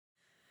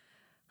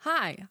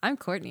Hi, I'm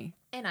Courtney.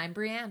 And I'm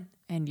Brienne.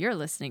 And you're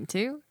listening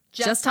to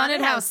Just Haunted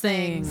House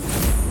Things.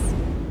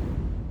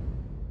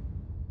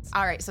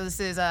 All right, so this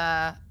is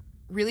a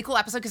really cool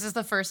episode because it's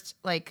the first,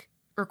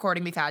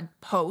 recording we've had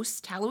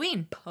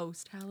post-Halloween.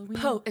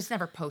 Post-Halloween? It's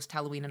never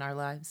post-Halloween in our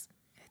lives.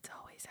 It's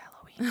always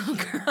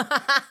Halloween.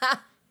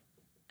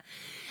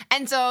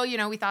 And so,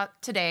 we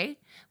thought today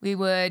we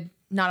would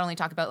not only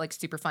talk about,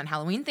 super fun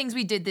Halloween things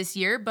we did this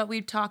year, but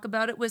we'd talk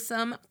about it with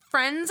some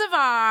friends of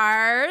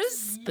ours.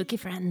 Spooky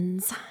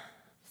friends.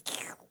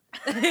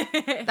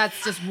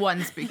 That's just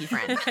one spooky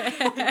friend.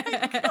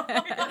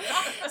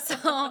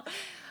 So,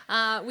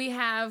 we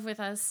have with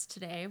us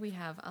today, we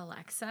have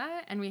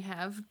Alexa and we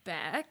have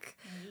Beck.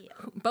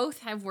 Who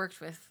both have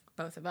worked with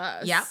both of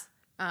us. Yeah.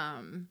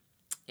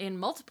 In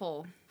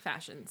multiple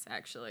fashions,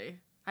 actually.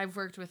 I've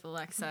worked with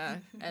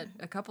Alexa at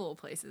a couple of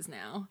places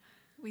now.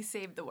 We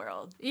saved the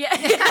world. Yeah.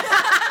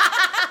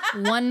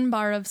 One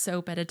bar of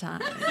soap at a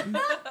time.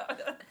 All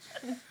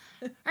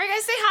right,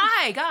 guys, say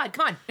hi. God,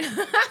 come on.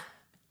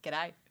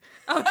 G'day.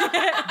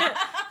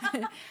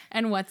 Okay.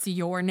 And what's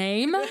your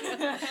name?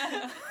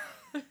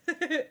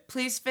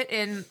 Please fit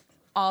in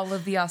all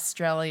of the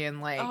Australian,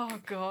 Oh,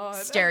 God.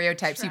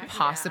 stereotypes you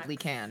possibly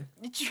can.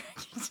 Which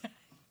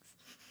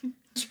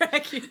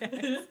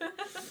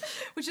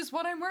is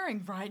what I'm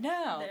wearing right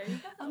now. There you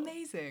go.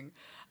 Amazing.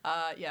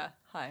 Hi,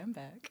 I'm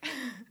back.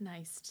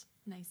 Nice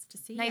to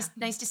see you.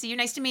 Nice to see you.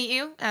 Nice to meet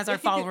you, as our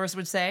followers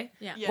would say.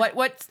 Yeah.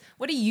 What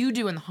do you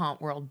do in the haunt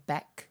world,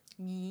 Beck?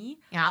 Me?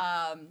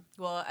 Yeah.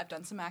 Well, I've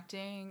done some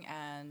acting,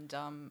 and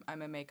I'm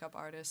a makeup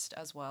artist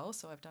as well,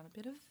 so I've done a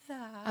bit of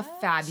that. A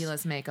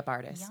fabulous makeup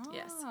artist.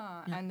 Yeah. Yes.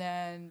 And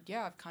then,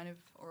 I've kind of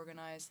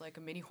organized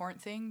a mini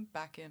haunt thing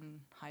back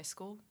in high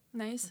school,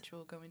 Nice. which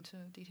we'll go into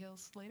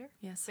details later.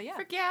 Yes. But yeah.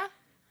 Frick yeah.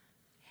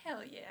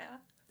 Hell yeah.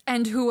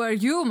 And who are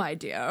you, my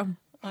dear?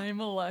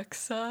 I'm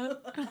Alexa.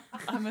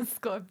 I'm a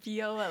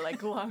Scorpio. I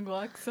like long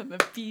walks on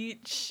the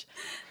beach.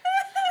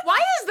 Why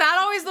is that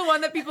always the one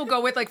that people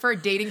go with, for a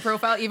dating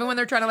profile, even when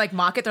they're trying to,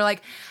 mock it? They're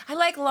like, I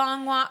like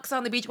long walks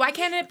on the beach. Why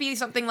can't it be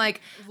something like,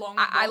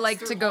 I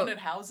like to go... haunted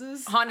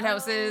houses? Haunted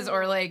houses,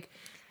 or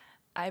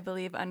I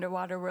believe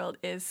underwater world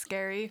is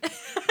scary.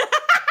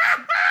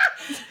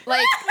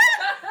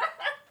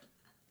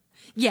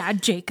 Yeah,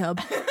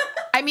 Jacob.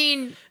 I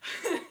mean...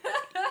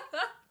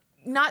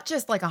 Not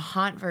just a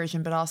haunt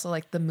version, but also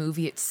the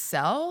movie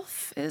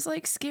itself is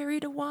scary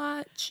to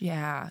watch.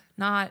 Yeah.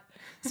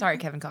 Sorry,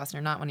 Kevin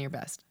Costner, not one of your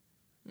best.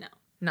 No.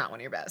 Not one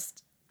of your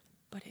best.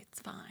 But it's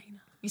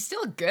fine. You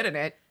still look good in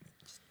it.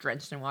 Just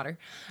drenched in water.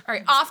 All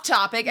right, off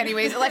topic.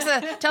 Anyways,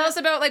 Alexa, tell us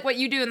about what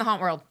you do in the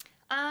haunt world.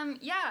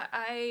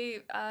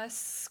 I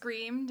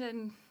screamed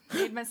and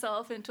made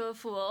myself into a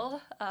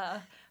fool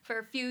for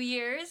a few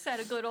years at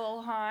a good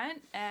old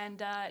haunt, and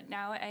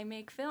now I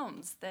make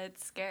films that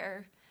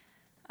scare,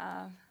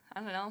 I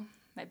don't know,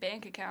 my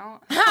bank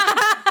account.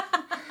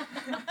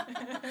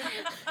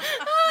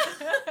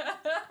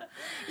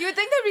 You would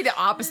think that'd be the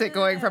opposite,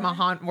 going from a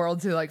haunt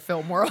world to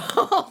film world.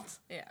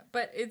 Yeah,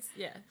 but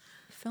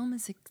film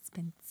is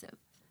expensive.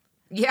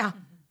 Yeah.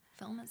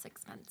 Film is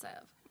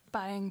expensive.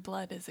 Buying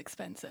blood is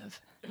expensive.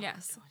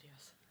 Yes.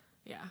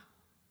 Yeah.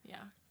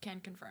 Can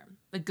confirm.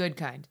 The good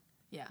kind.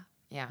 Yeah.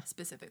 Yeah.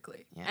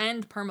 Specifically. Yeah.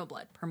 And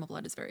permablood.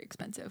 Permablood is very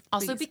expensive.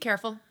 Also, Please. be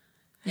careful.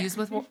 Use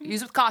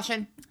with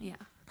caution. Yeah.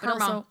 But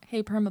Perma. also,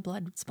 hey,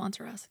 Permablood,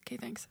 sponsor us. Okay,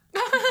 thanks.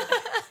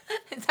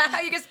 Is that how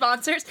you get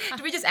sponsors?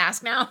 Do we just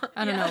ask now?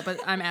 I don't know,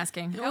 but I'm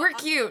asking. We're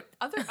cute.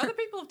 Other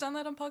people have done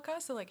that on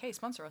podcasts. They're like, hey,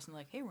 sponsor us. And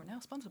hey, we're now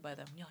sponsored by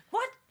them. And you're like,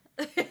 what?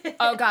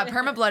 Oh, God,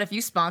 Permablood, if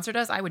you sponsored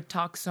us, I would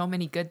talk so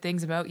many good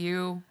things about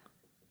you.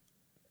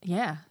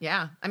 Yeah.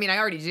 Yeah. I mean, I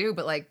already do,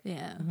 but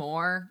Yeah.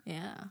 more.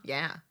 Yeah.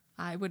 Yeah.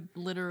 I would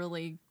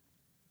literally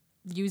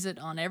use it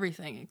on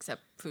everything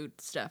except food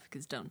stuff,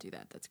 because don't do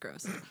that. That's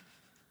gross.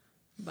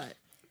 But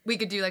We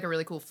could do a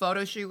really cool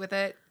photo shoot with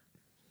it.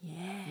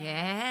 yeah.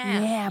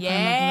 Yeah.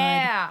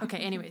 Yeah. Okay,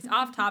 anyways,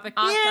 off topic.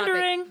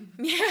 Meandering.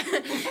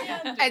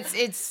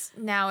 It's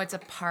a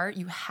part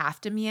you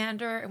have to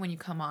meander when you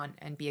come on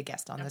and be a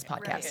guest on this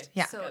podcast. Right.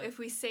 Yeah. So if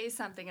we say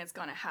something, it's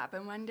going to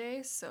happen one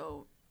day.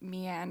 So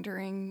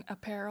meandering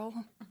apparel.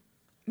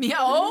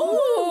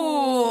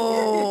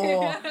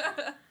 Oh.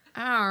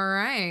 All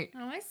right.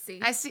 Oh, I see.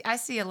 I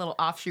see a little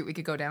offshoot we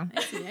could go down.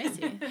 I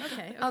see.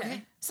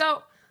 Okay.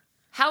 So,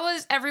 how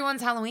was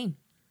everyone's Halloween?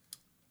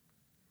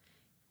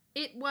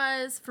 It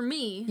was, for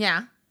me,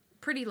 Yeah.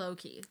 pretty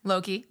low-key.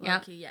 Low-key. Yeah.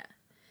 Low-key, yeah.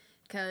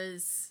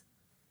 Because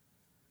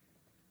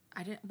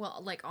I didn't,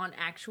 on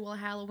actual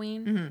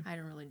Halloween, I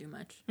didn't really do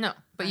much. No,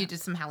 but you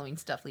did some Halloween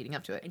stuff leading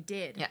up to it. I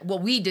did. Yeah. Well,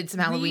 we did some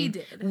Halloween. We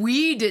did.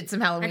 We did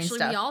some Halloween Actually,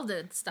 stuff. we all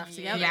did stuff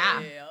together.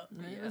 Yeah.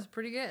 It was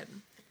pretty good.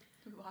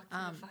 We walked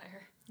through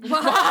the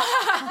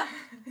fire.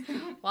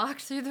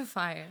 Walked through the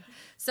fire.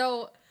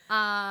 So,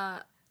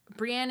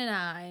 Brienne and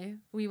I,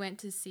 we went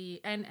to see,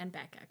 and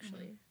Beck,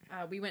 actually.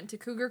 We went to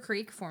Cougar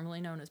Creek,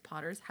 formerly known as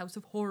Potter's House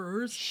of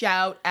Horrors.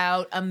 Shout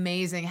out,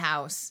 amazing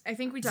house. I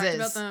think we talked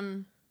about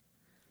them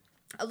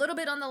a little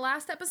bit on the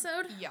last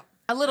episode. Yeah.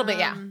 A little bit,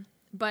 yeah.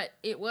 but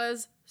it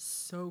was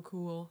so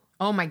cool.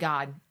 Oh my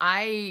God.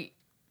 I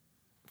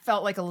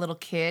felt like a little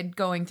kid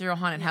going through a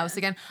haunted house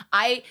again.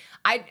 I'm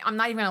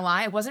not even gonna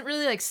lie. I wasn't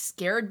really like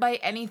scared by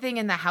anything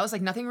in the house.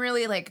 Like nothing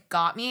really like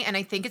got me. And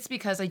I think it's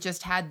because I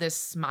just had this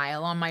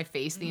smile on my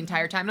face the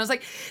entire time. And I was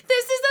like,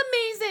 this is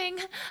amazing.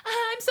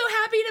 I'm so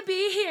happy to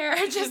be here.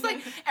 Just like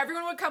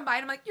everyone would come by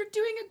and I'm like, you're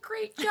doing a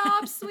great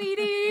job,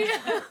 sweetie.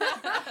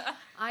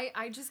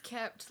 I just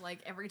kept like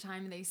every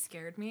time they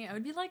scared me, I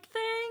would be like,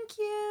 thank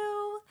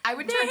you. I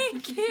would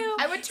Thank you.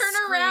 I would turn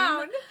Scream.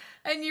 around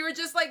and you were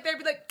just like, they'd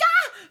be like,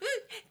 ah,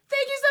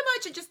 thank you so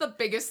much. And just the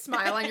biggest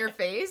smile on your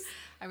face.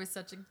 I was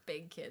such a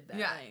big kid that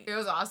Yeah, night. it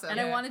was awesome. And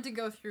I wanted to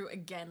go through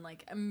again,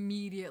 like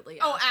immediately.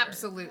 Oh, after.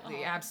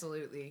 absolutely.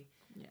 Absolutely.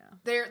 Yeah.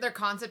 Their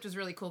concept was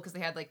really cool because they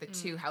had like the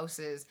two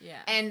houses. Yeah.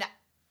 And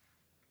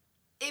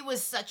it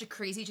was such a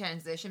crazy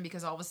transition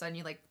because all of a sudden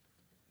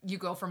you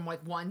go from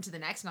like one to the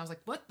next and I was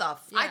like, what the I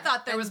Yeah.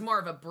 thought there was more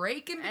of a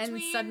break in between.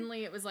 And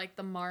suddenly it was like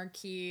the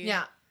marquee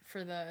Yeah.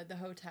 for the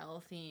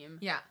hotel theme.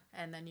 Yeah.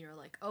 And then you're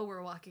like, oh,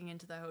 we're walking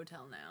into the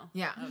hotel now.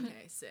 Yeah.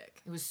 Okay,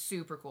 sick. It was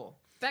super cool.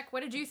 Beck,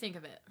 what did you think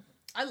of it?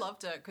 I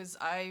loved it because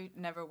I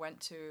never went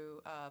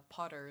to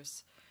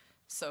Potter's.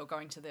 So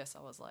going to this,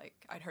 I was like,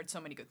 I'd heard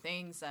so many good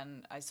things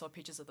and I saw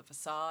pictures of the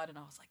facade and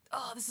I was like,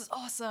 oh, this is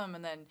awesome.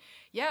 And then,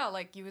 yeah,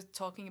 like you were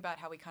talking about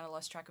how we kind of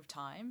lost track of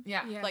time.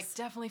 Yeah. Yes. Like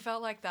definitely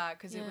felt like that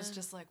because it was Yeah.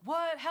 just like,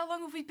 what? How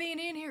long have we been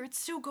in here? It's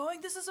still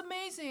going. This is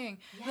amazing.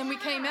 Then we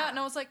came out and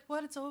I was like,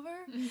 what? It's over?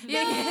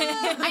 Yeah.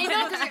 I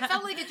know, because it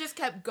felt like it just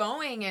kept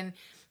going. And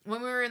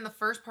when we were in the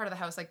first part of the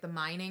house, like the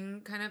mining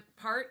kind of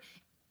part,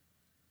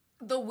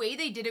 the way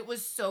they did it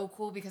was so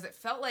cool because it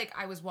felt like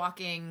I was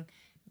walking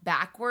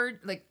backward.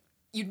 Like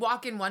you'd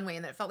walk in one way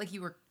and then it felt like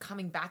you were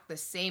coming back the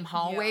same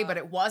hallway, Yeah. but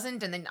it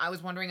wasn't. And then I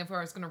was wondering if I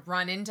was going to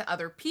run into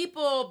other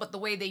people, but the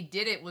way they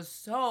did it was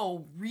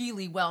so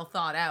really well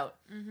thought out.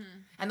 Mm-hmm.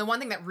 And the one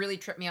thing that really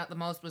tripped me out the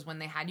most was when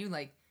they had you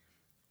like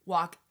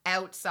walk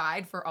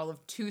outside for all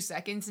of 2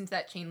 seconds into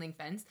that chain link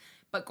fence,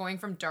 but going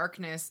from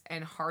darkness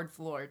and hard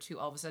floor to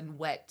all of a sudden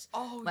wet,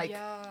 Oh, like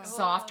yeah.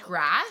 soft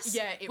grass.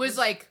 Yeah, it was was-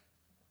 like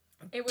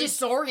It was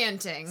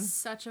disorienting.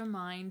 such a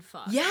mind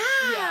fuck.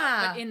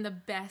 Yeah. But in the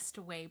best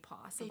way They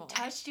possible.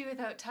 touched you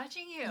without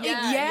touching you.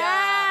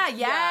 Yeah,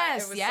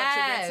 yes, It was yes. such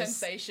a good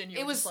sensation. You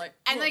It were was just like,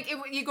 and "Whoa."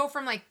 like you go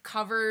from like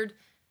covered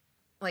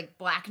like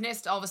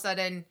blackness to all of a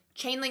sudden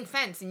chain link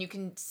fence and you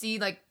can see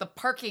like the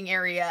parking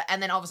area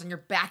and then all of a sudden you're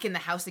back in the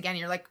house again and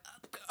you're like,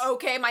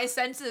 okay, my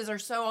senses are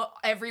so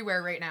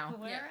everywhere right now.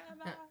 Where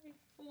am I?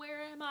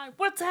 Where am I?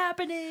 What's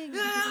happening?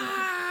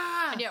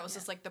 Ah! And yeah, it was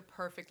just like the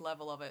perfect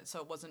level of it, so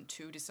it wasn't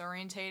too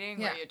disorientating.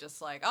 Yeah. Where you're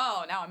just like,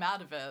 oh, now I'm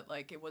out of it.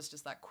 Like it was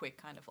just that quick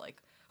kind of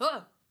like,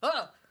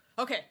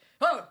 okay,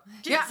 oh,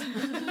 Yeah.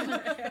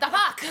 jeez. The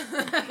fuck?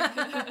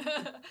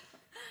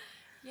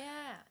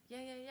 Yeah.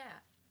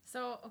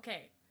 So,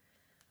 okay.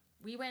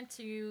 We went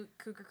to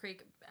Cougar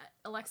Creek.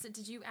 Alexa,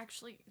 did you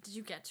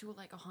get to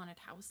like a haunted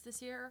house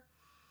this year?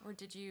 Or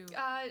did you?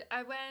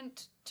 I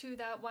went to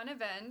that one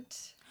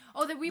event.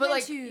 Oh, that we But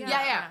went like, to.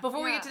 yeah.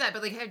 Before we Yeah. get to that,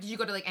 but like, did you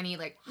go to like any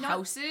like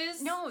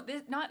houses? No,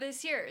 not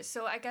this year.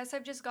 So I guess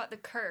I've just got the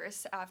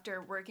curse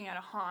after working at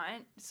a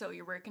haunt. So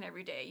you're working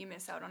every day. You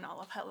miss out on all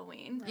of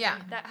Halloween. Yeah.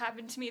 That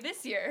happened to me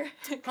this year.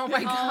 Oh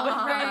my god. From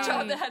a right.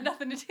 job that had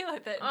nothing to do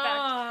with it. In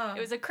fact,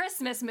 it was a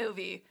Christmas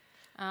movie.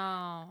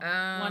 Oh,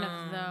 one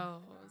of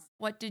those.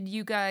 What did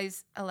you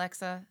guys,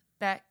 Alexa,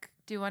 Beck,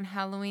 do on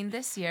Halloween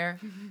this year?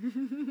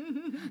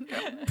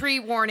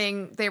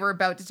 Pre-warning, they were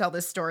about to tell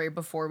this story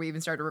before we even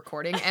started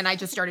recording, and I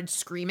just started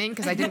screaming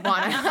because I didn't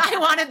want to. I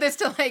wanted this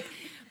to like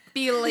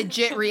be a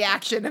legit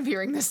reaction of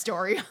hearing this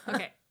story.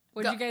 Okay.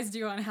 What did you guys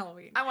do on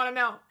Halloween? I want to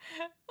know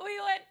We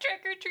went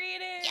trick or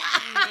treating.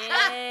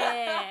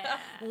 Yeah.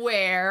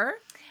 where.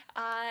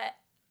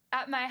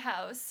 At my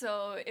house.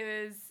 So it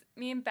was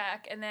me and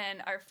Beck, and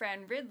then our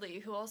friend Ridley,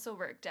 who also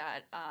worked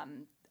at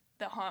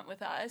the haunt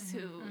with us,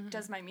 who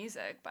does my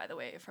music, by the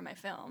way, for my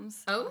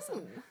films. Oh,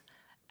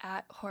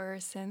 At Horror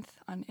Synth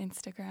on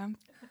Instagram.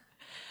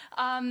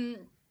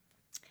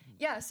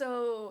 Yeah,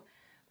 so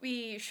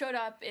we showed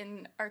up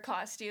in our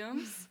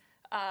costumes.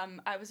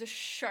 I was a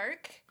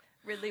shark.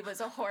 Ridley was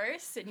a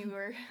horse, and you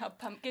were a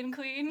pumpkin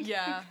queen.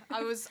 Yeah,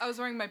 I was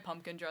wearing my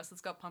pumpkin dress.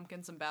 It's got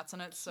pumpkins and bats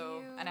on it.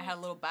 So, and I had a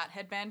little bat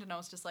headband, and I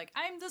was just like,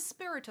 I'm the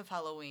spirit of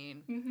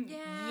Halloween. Yeah.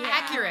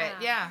 accurate.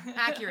 Yeah,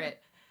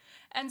 accurate.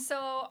 And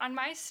so on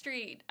my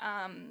street,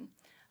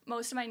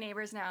 most of my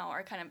neighbors now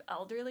are kind of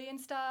elderly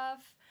and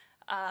stuff.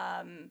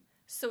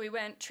 So we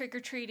went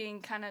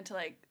trick-or-treating kind of to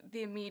like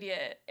the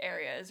immediate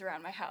areas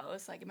around my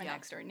house, like my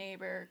next door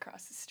neighbor,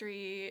 across the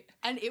street.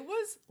 And it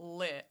was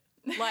lit.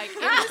 Like, it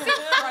was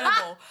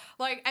incredible.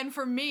 Like, and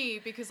for me,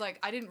 because, like,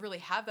 I didn't really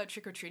have that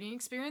trick-or-treating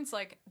experience,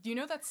 like, do you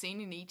know that scene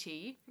in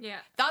E.T.? Yeah.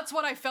 That's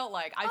what I felt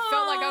like. I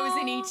felt like I was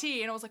in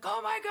E.T., and I was like, oh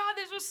my god,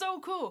 this was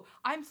so cool.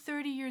 I'm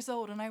 30 years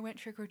old, and I went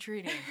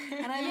trick-or-treating.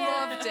 And I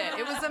loved it.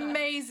 It was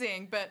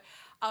amazing. But,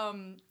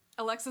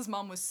 Alexa's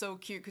mom was so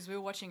cute, because we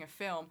were watching a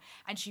film,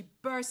 and she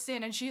bursts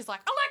in, and she's like,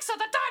 Alexa,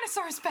 the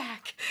dinosaur's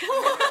back!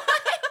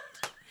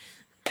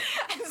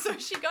 So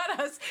she got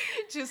us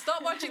to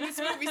stop watching this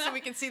movie so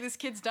we can see this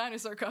kid's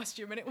dinosaur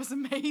costume, and it was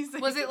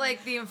amazing. Was it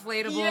like the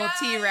inflatable Yeah,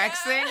 T-Rex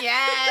yeah. thing?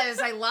 Yes,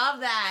 I love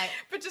that.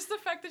 But just the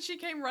fact that she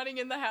came running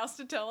in the house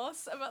to tell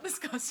us about this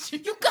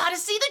costume. You gotta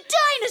see the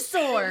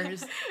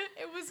dinosaurs.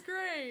 It was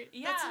great.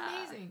 Yeah. That's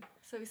amazing.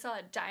 So we saw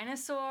a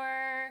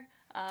dinosaur.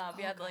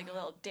 We had like a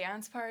little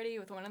dance party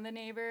with one of the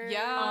neighbors.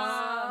 Yeah.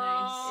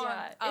 Oh,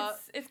 nice. Yeah,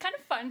 it's kind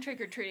of fun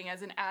trick or treating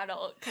as an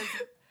adult because,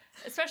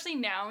 especially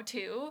now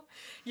too,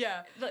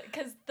 Yeah.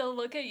 because they'll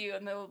look at you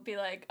and they'll be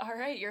like, "All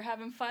right, you're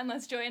having fun.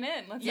 Let's join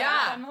in. Let's have a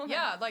Yeah, fun moment."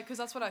 yeah, like, because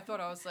that's what I thought.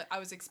 I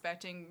was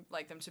expecting,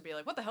 like, them to be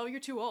like, what the hell, you're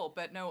too old.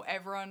 But no,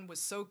 everyone was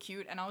so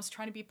cute, and I was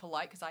trying to be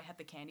polite because I had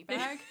the candy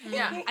bag.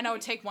 Yeah. And I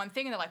would take one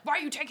thing, and they're like, why are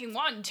you taking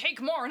one?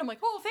 Take more. And I'm like,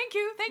 oh, thank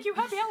you,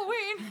 happy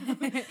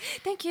Halloween.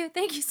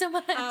 Thank you so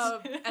much.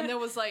 And there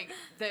was, like,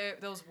 there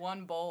was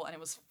one bowl, and it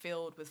was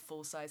filled with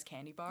full-size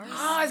candy bars.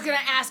 Oh, I was gonna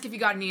ask if you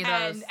got any of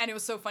those. And it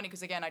was so funny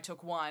because, again, I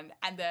took one,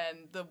 and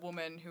then the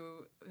woman who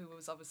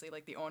was obviously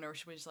like the owner,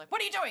 she was just like,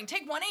 what are you doing?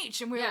 Take one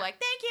each. And we were like,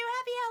 thank you,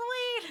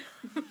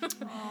 happy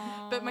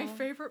Halloween. But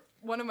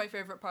one of my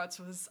favorite parts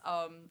was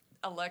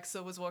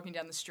Alexa was walking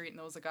down the street and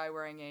there was a guy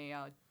wearing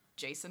a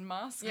Jason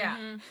mask.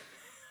 Yeah.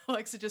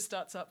 Alexa just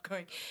starts up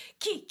going,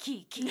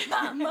 ki,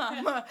 ma,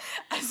 ma, ma,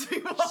 as we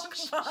walk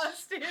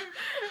past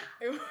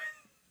him.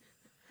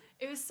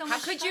 It was so How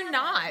much could fun. you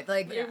not?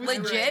 Like, Yeah.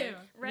 legit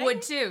Right?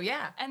 would too,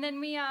 yeah. And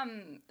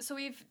then so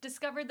we've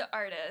discovered the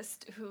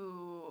artist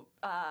who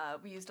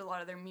we used a lot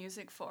of their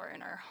music for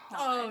in our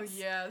Oh, haunts.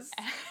 yes.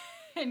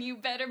 And you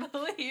better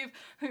believe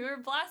we were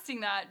blasting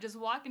that just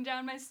walking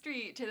down my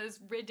street to this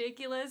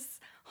ridiculous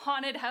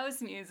haunted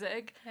house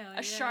music. Hell A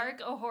yeah.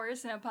 shark, a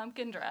horse, and a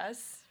pumpkin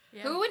dress.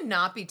 Yeah. Who would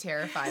not be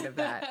terrified of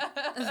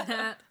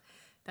that?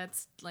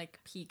 That's like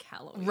peak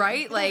Halloween.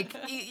 Right? Like,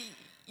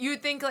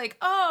 you'd think like,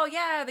 oh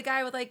yeah, the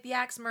guy with like the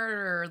axe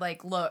murderer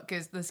like look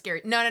is the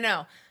scary.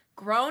 No.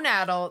 Grown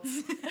adults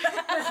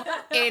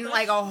in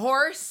like a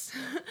horse,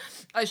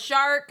 a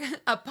shark,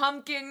 a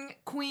pumpkin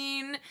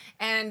queen,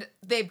 and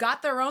they've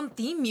got their own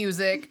theme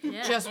music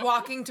Yeah. just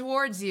walking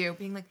towards you,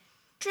 being like,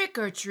 trick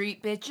or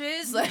treat,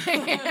 bitches.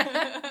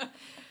 Like,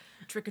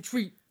 Trick or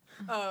treat.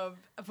 But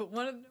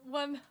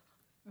one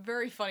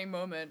very funny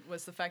moment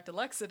was the fact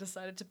Alexa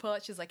decided to pull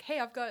out. She's like, hey,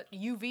 I've got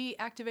UV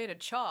activated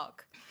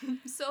chalk.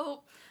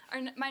 So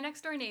my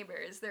next door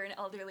neighbors, they're an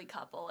elderly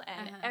couple,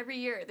 and every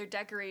year their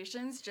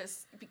decorations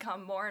just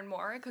become more and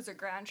more because their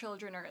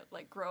grandchildren are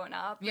like growing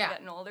up, Yeah. they're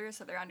getting older,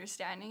 so they're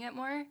understanding it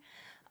more.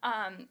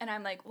 And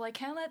I'm like, well, I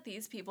can't let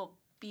these people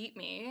beat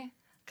me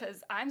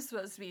because I'm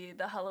supposed to be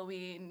the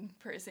Halloween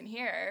person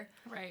here.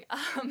 Right.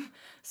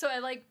 So I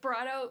like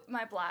brought out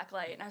my black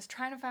light and I was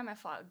trying to find my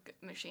fog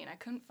machine. I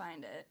couldn't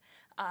find it.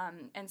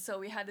 And so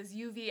we had this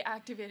UV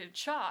activated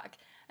chalk.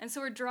 And so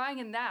we're drawing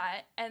in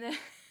that, and then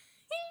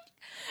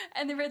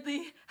and then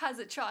Ridley has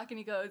a chalk and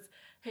he goes,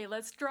 hey,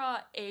 let's draw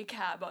a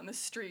cab on the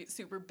street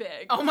super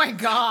big. oh my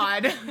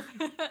god.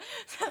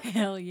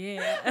 Hell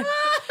yeah. Of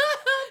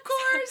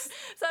course.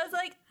 So I was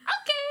like,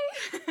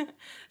 okay.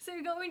 So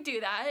we go and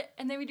do that,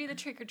 and then we do the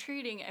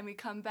trick-or-treating, and we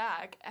come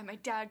back, and my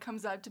dad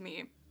comes up to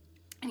me,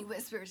 and he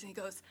whispers, and he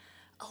goes,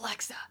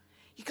 Alexa,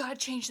 you gotta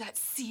change that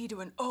C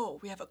to an O.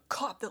 We have a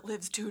cop that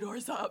lives 2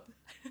 doors up.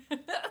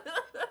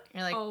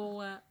 You're like,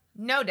 Oh,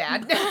 no,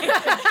 Dad.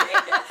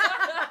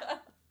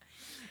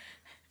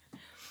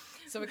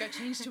 So it got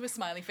changed to a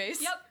smiley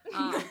face.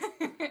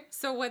 Yep.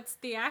 so what's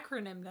the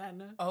acronym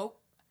then? Oh,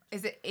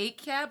 is it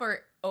ACAB or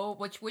oh,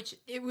 which?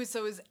 It was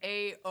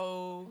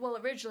AO. Well,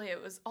 originally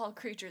it was all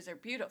creatures are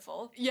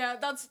beautiful. Yeah,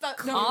 that's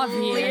that. No,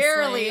 Obviously.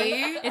 Clearly.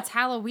 It's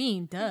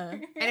Halloween, duh.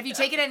 And if you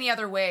take it any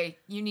other way,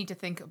 you need to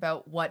think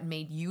about what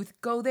made youth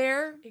go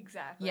there.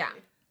 Exactly. Yeah.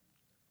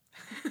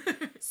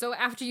 So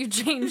after you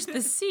changed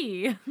the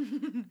C,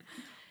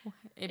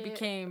 it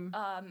became,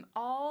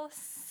 All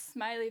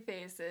smiley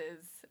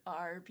faces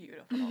are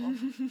beautiful.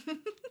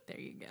 there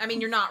you go. I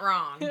mean, you're not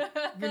wrong.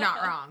 You're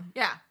not wrong.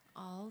 Yeah.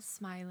 all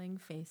smiling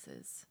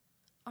faces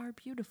are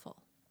beautiful.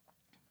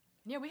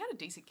 Yeah, we had a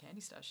decent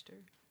candy stash too.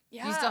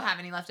 Yeah. Do you still have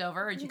any left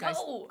over, or did you guys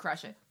No.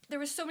 crush it? There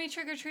was so many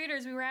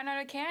trick-or-treaters, we ran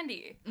out of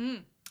candy.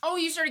 Oh,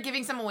 you started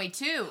giving some away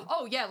too.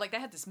 Oh yeah, like they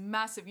had this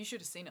massive. You should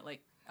have seen it.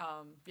 Like,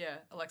 yeah,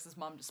 Alexa's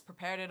mom just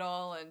prepared it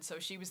all, and so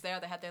she was there.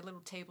 They had their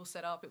little table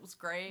set up. It was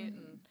great,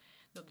 and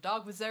the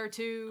dog was there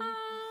too.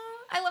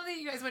 I love that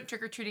you guys went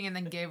trick or treating and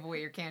then gave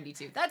away your candy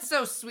too. That's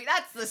so sweet.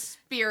 That's the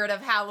spirit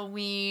of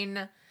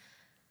Halloween.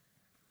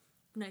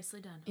 Nicely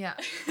done. Yeah.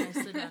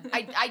 Nicely done.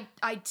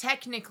 I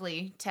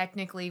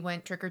technically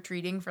went trick or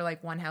treating for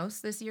like one house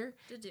this year.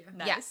 Did you?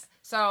 Nice. Yes.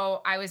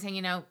 So I was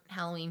hanging out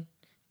Halloween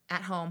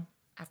at home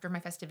after my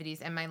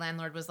festivities, and my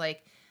landlord was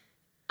like,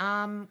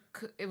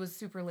 it was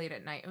super late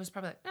at night. It was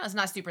probably like, no, it's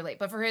not super late,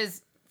 but for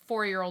his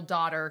 4-year-old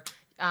daughter,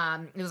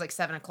 it was like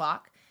 7:00,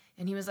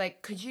 and he was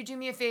like, could you do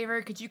me a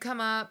favor? Could you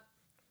come up,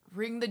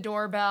 ring the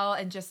doorbell,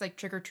 and just like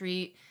trick or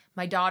treat?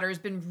 my daughter's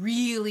been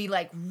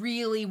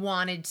really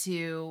wanted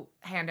to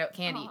hand out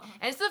candy. Aw.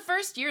 And it's the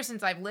first year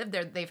since I've lived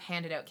there that they've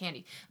handed out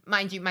candy.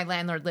 Mind you, my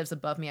landlord lives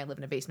above me. I live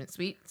in a basement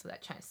suite, so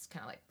that kind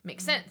of like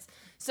makes sense.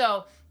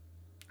 So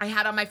I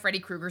had on my Freddy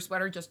Krueger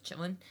sweater just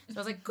chilling. So I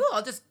was like, cool,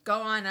 I'll just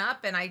go on up.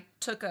 And I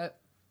took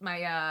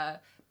my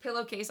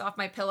pillowcase off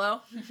my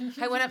pillow.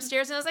 I went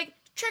upstairs and I was like,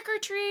 trick or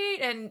treat.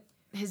 And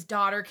his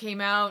daughter came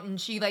out and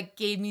she like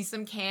gave me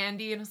some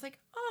candy. And I was like,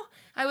 oh,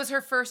 I was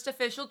her first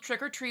official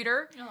trick or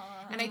treater.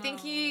 And I think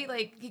he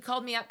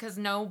called me up because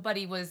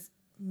nobody was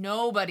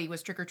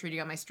trick or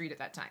treating on my street at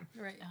that time.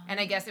 Right. And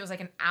I guess it was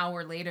like an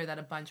hour later that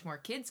a bunch more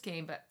kids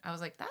came. But I was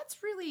like, that's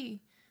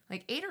really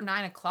like 8 or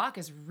 9 o'clock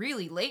is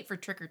really late for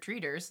trick or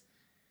treaters,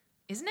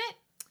 isn't it?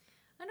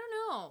 I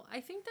don't know.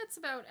 I think that's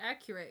about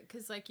accurate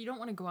because, like, you don't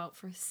want to go out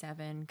for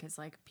 7 because,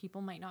 like,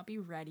 people might not be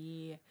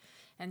ready.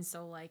 And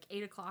so, like,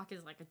 8 o'clock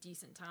is, like, a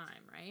decent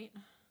time, right?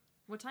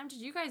 What time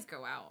did you guys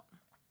go out?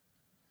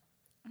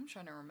 I'm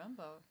trying to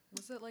remember.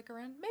 Was it like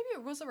around? Maybe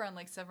it was around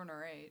like 7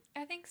 or 8.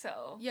 I think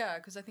so. Yeah,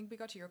 because I think we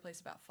got to your place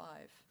about 5.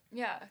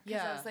 Yeah. Because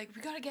Yeah. I was like,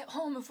 we gotta get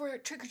home before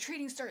trick or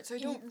treating starts, so I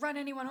don't run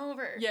anyone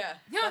over. Yeah,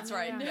 that's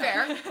right.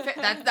 Yeah. Yeah.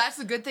 Fair. That's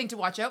a good thing to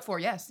watch out for.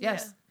 Yes.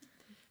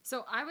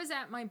 So I was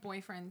at my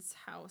boyfriend's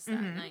house that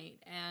night,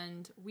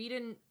 and we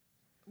didn't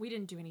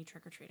do any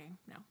trick or treating.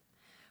 No,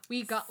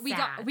 we got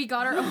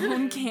our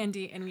own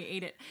candy and we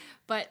ate it.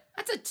 But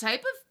That's a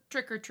type of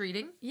trick or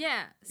treating.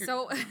 yeah,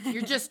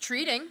 You're just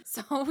treating.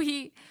 so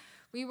we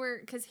were,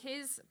 because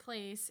his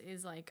place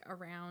is like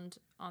around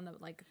on the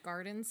like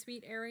garden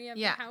suite area of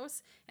Yeah. the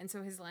house, and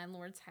so his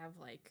landlords have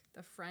like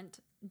the front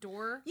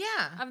door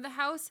Yeah. of the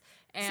house,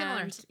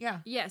 and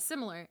Similar. Yeah.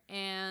 similar.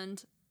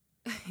 And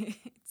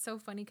it's so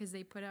funny because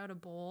they put out a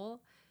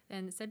bowl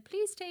and it said,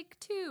 please take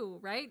 2,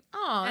 right?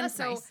 Oh, And that's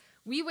so nice.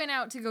 we went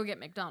out to go get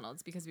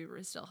McDonald's because we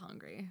were still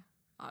hungry,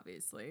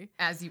 obviously.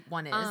 As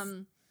one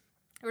is.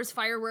 There was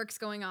fireworks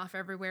going off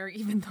everywhere,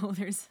 even though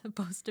there's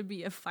supposed to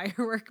be a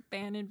firework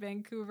ban in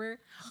Vancouver.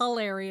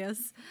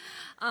 Hilarious.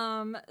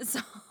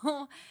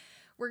 So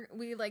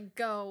we like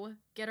go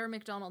get our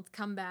McDonald's,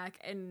 come back,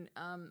 and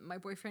my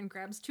boyfriend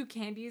grabs 2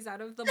 candies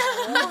out of the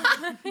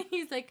bowl.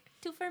 He's like,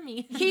 2 for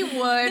me. He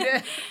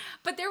would.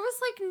 But there was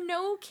like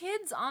no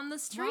kids on the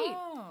street,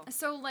 Oh.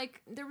 so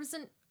like there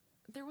wasn't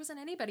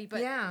anybody.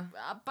 But Yeah.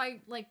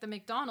 By like the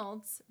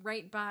McDonald's,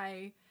 right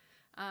by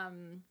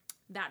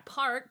that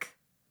park.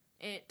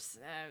 It's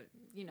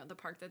the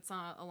park that's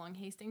along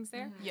Hastings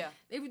there. Yeah.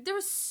 There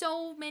was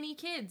so many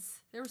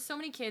kids.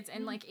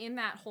 And like in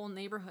that whole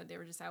neighborhood, they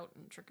were just out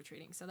and trick or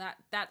treating. So that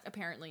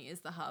apparently is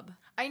the hub.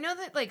 I know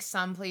that like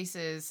some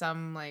places,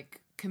 some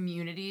like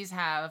communities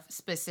have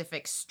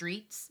specific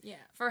streets Yeah.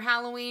 for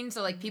Halloween.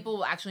 So like people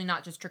will actually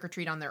not just trick or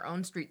treat on their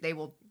own street. They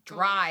will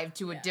drive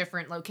to a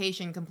different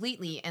location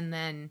completely and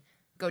then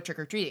go trick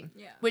or treating.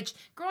 Yeah. Which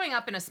growing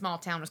up in a small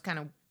town was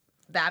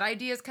that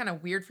idea is kind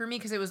of weird for me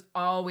because it was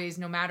always,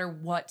 no matter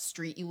what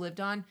street you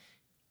lived on,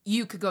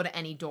 you could go to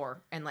any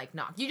door and like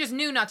knock. You just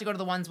knew not to go to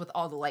the ones with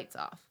all the lights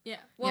off. Yeah.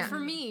 Well, Yeah. for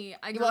me,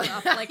 I grew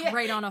up like Yeah.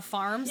 right on a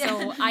farm,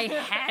 so I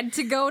had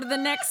to go to the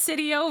next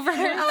city over.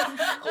 Little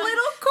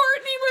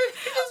Courtney was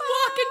just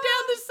walking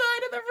down the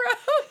side of the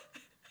road.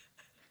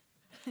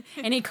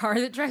 Any car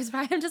that drives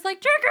by, I'm just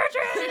like, trick or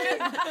treat!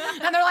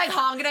 And they're like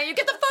honking at you.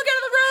 Get the fuck out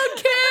of the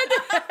road, kid.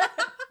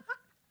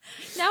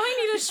 Now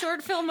I need a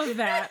short film of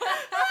that.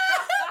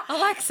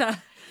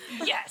 Alexa.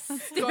 Yes.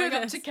 do Going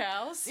up this. to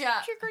cows.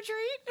 Yeah. Trick or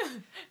treat.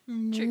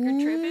 Trick or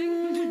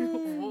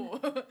tripping.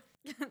 Whoa.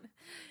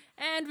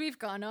 And we've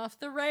gone off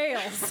the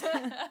rails.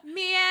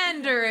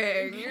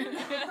 Meandering.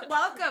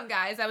 Welcome,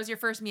 guys. That was your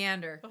first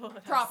meander.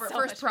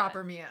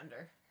 Proper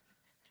meander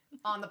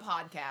on the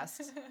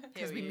podcast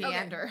because we Here we go.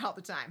 meander all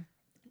the time.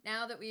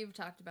 Now that we've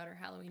talked about our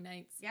Halloween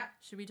nights, Yeah.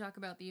 should we talk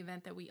about the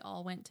event that we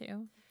all went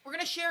to? We're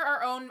gonna share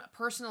our own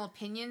personal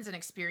opinions and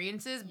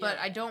experiences, but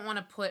Yeah. I don't want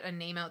to put a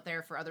name out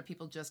there for other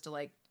people just to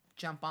like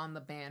jump on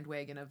the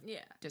bandwagon of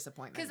Yeah.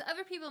 disappointment. Because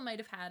other people might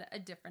have had a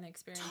different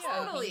experience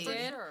Totally. than we For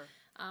did. sure.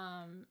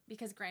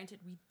 Because granted,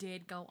 we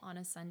did go on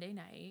a Sunday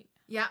night.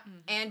 Yeah,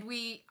 and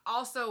we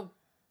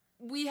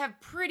have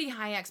pretty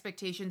high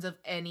expectations of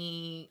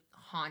any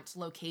haunt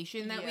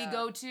location that we Yeah.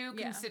 go to,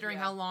 Yeah. considering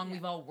Yeah. how long Yeah.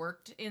 we've all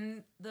worked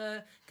in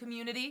the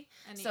community.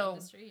 And the So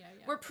industry, yeah.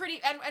 we're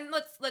pretty, and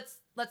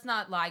let's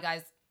not lie,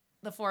 guys.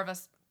 The 4 of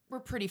us, we're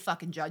pretty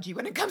fucking judgy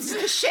when it comes to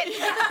this shit.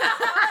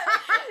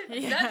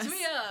 That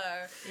we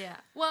are. Yeah.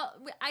 Well,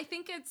 I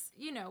think it's,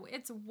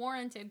 it's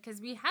warranted because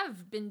we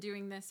have been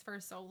doing this for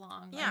so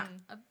long. Yeah.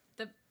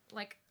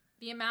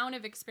 The amount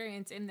of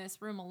experience in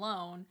this room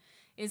alone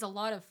is a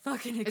lot of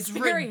fucking It's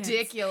experience.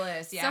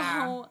 ridiculous.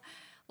 Yeah. So,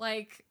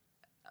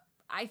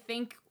 I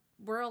think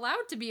we're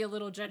allowed to be a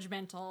little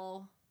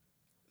judgmental.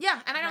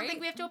 Yeah, and I don't Right?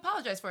 think we have to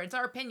apologize for it. It's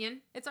our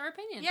opinion. It's our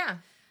opinion. Yeah.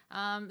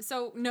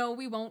 So no,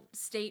 we won't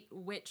state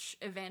which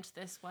event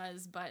this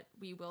was, but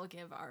we will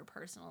give our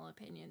personal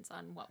opinions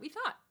on what we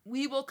thought.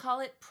 We will call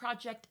it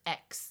Project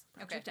X.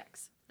 Project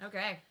X.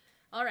 Okay.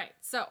 All right.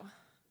 So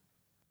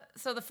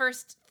So the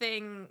first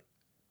thing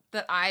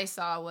that I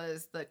saw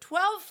was the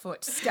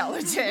 12-foot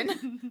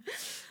skeleton.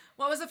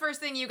 What was the first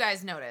thing you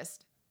guys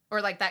noticed?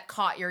 Or like that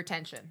caught your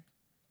attention?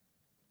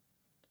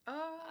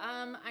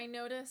 I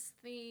noticed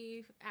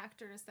the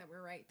actors that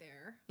were right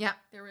there. Yeah.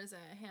 There was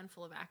a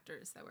handful of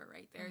actors that were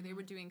right there. They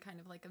were doing kind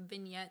of like a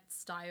vignette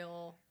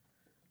style,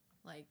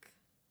 like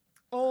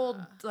Old,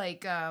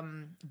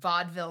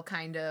 vaudeville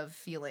kind of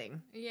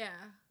feeling. yeah,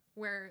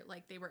 where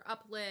like they were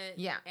uplit.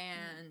 Yeah.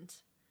 And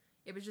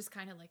it was just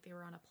kind of like they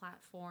were on a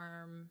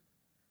platform.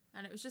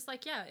 And it was just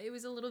like, yeah, it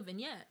was a little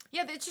vignette.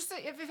 Yeah, it's just,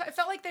 it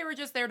felt like they were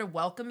just there to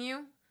welcome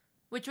you,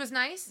 which was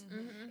nice.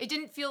 Mm-hmm. It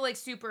didn't feel like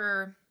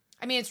super,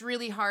 I mean, it's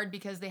really hard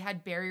because they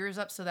had barriers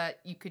up so that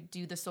you could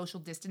do the social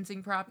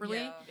distancing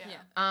properly.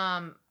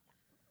 Yeah.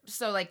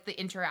 So like the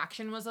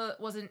interaction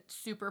wasn't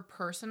super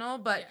personal,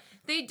 but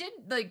they did,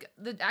 like,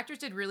 the actors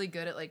did really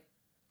good at like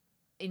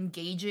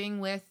engaging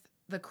with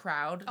the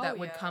crowd that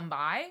would come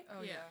by.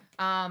 Oh Yeah.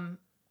 yeah.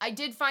 I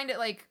did find it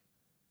like,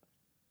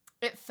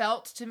 it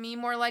felt to me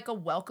more like a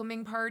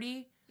welcoming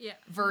party Yeah.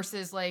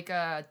 versus like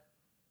a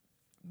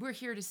we're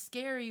here to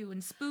scare you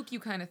and spook you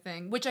kind of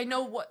thing, which I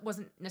know what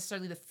wasn't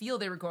necessarily the feel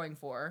they were going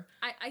for.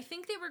 I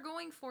think they were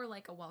going for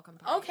like a welcome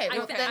party. Okay,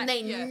 well, then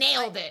they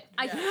nailed it.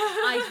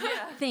 I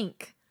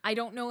think. I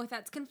don't know if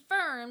that's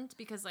confirmed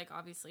because, like,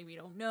 obviously we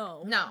don't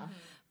know. No.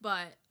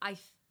 But I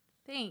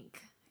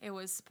think it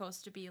was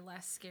supposed to be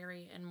less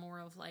scary and more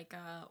of like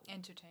a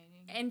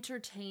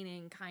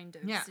entertaining kind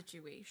of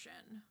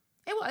situation.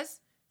 It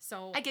was.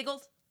 So I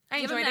giggled.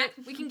 I give 'em enjoyed that.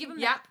 it. We can give them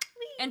Yeah. that.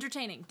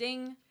 Entertaining.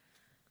 Ding.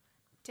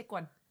 Tick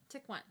one.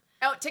 Tick one.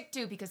 Oh, tick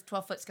two because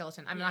 12-foot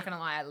skeleton. I'm not going to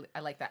lie.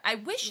 I like that. I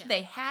wish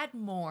they had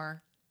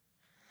more.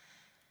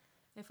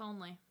 If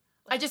only.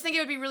 I just think it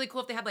would be really cool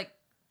if they had like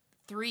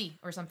 3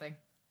 or something.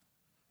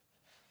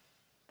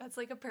 That's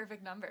like a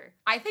perfect number.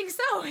 I think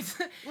so.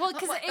 Well,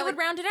 because it would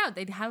round it out.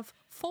 They'd have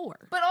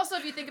 4. But also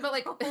if you think about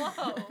like...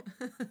 Whoa.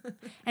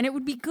 And it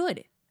would be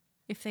good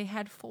if they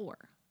had 4.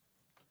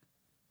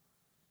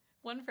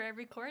 One for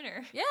every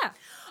corner. Yeah. Oh,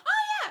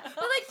 yeah. But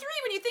like 3,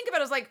 when you think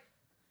about it, it's like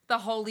the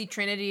Holy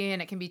Trinity,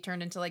 and it can be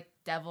turned into like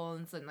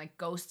devils and like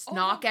ghosts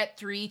knock at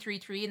 3, 3,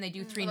 3, and they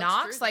do 3 that's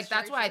knocks. true. Like That's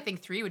that's very why I true.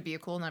 think 3 would be a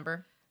cool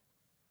number.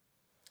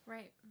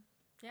 Right.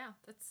 Yeah,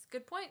 that's a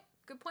good point.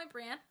 Good point,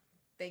 Brianne.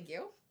 Thank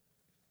you.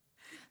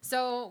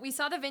 So we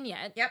saw the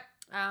vignette. Yep.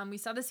 We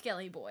saw the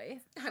Skelly Boy.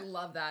 I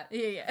love that.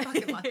 Yeah.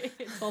 Fucking love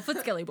 12-foot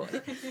Skelly Boy.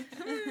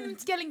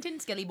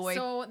 Skellington, Skelly Boy.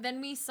 So then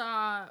we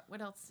saw,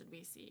 what else did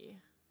we see?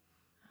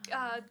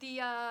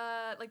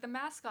 The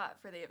mascot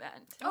for the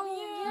event.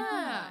 Oh,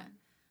 yeah.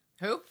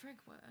 Who? Frick,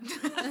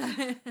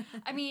 what?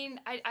 I mean,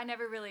 I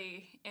never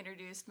really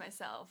introduced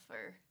myself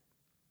or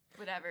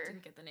whatever.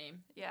 Didn't get the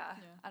name. Yeah,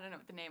 I don't know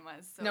what the name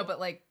was. So. No, but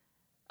like,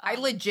 I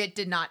legit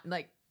did not,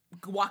 like,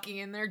 walking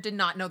in there, did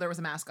not know there was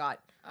a mascot.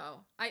 Oh.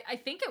 I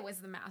think it was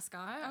the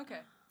mascot. Okay.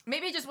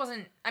 Maybe it just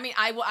wasn't, I mean,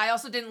 I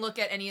also didn't look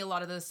at a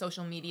lot of the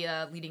social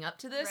media leading up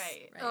to this.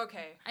 Right. Right.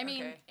 Okay. I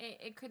mean, okay.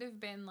 it could have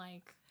been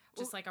like,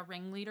 just like a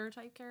ringleader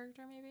type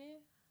character, maybe?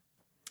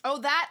 Oh,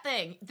 that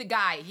thing. The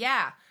guy,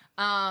 yeah.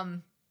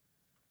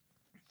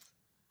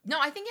 No,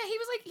 I think he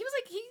was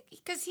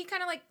because he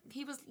kind of like,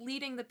 he was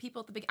leading the people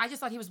at the beginning. I just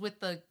thought he was with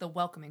the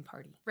welcoming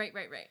party. Right.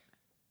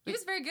 He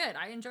was very good.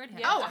 I enjoyed him.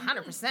 Yeah. Oh,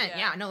 100%. Yeah.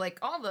 Yeah. No, like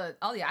all the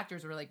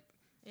actors were like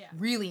Yeah.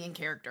 really in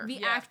character.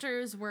 The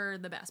actors were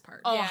the best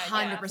part. Oh, Yeah,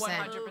 100%.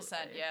 100%.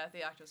 Yeah,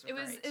 the actors were It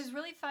was great.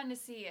 really fun to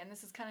see, and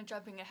this is kind of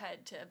jumping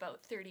ahead to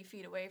about 30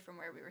 feet away from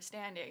where we were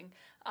standing.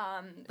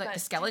 Like but the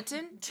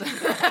skeleton?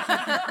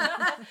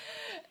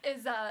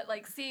 is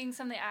like seeing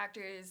some of the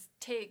actors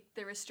take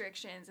the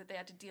restrictions that they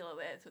had to deal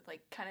with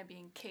like kind of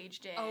being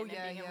caged in and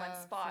being in one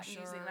spot and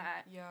using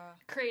that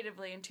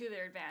creatively and to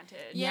their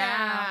advantage.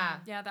 Yeah.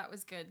 Yeah, that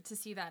was good. To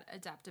see that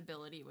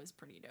adaptability was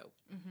pretty dope.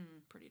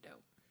 Pretty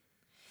dope.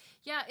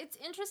 Yeah, it's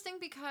interesting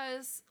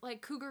because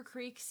like Cougar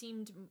Creek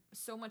seemed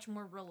so much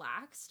more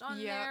relaxed on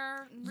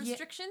their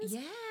restrictions.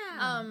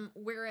 Yeah.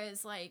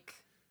 Whereas like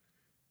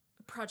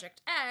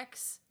Project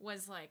X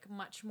was like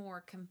much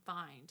more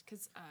confined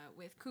because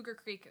with Cougar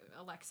Creek,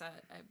 Alexa,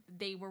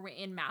 they were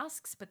in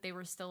masks, but they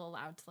were still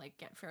allowed to like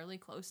get fairly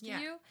close to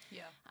you.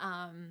 Yeah.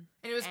 And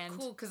it was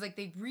cool because like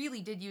they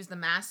really did use the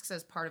masks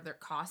as part of their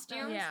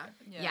costume.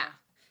 Yeah.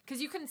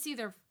 Because you couldn't see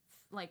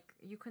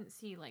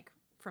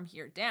from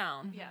here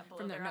down, below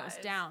from their their nose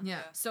eyes. down. Yeah.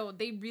 So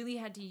they really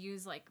had to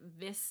use like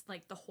this,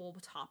 like the whole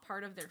top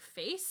part of their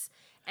face.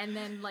 And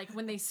then like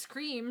when they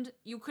screamed,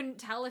 you couldn't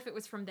tell if it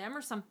was from them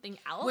or something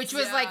else. Which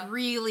was like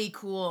really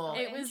cool.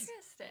 It was-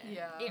 Interesting.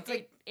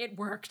 Yeah. It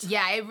worked.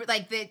 Yeah,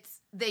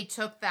 they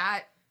took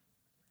that,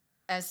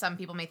 as some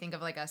people may think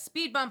of like a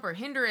speed bump or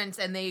hindrance,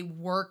 and they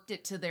worked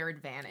it to their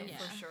advantage. Yeah.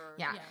 For sure.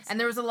 Yeah. Yes. And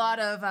there was a lot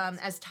of,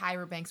 as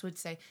Tyra Banks would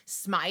say,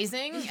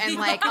 smizing and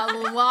like a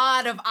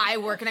lot of eye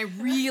work. And I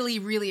really,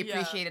 really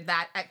appreciated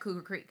that at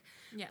Cougar Creek.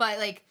 Yeah. But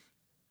like,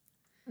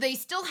 they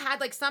still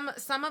had like some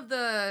of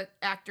the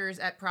actors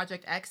at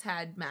Project X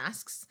had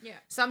masks. Yeah.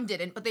 Some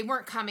didn't, but they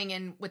weren't coming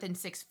in within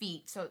 6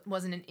 feet, so it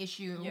wasn't an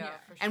issue. Yeah,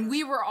 for And sure.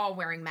 we were all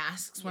wearing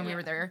masks when we Yeah.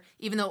 were there,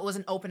 even though it was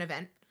an open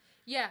event.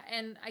 Yeah,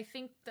 and I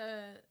think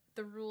the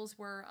rules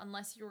were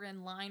unless you were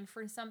in line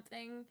for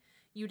something,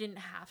 you didn't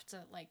have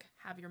to like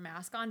have your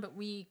mask on, but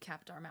we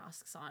kept our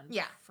masks on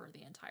for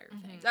the entire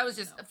thing. That was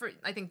just for,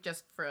 I think,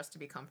 just for us to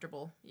be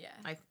comfortable. Yeah.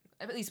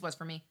 At least it was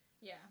for me.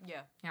 Yeah.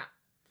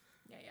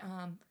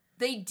 Yeah.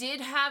 They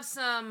did have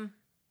some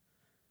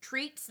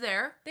treats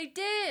there They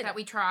did. that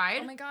we tried.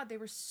 Oh my god, they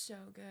were so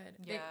good.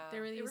 Yeah. They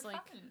were They these were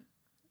like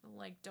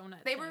fun.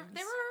 donut They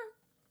things.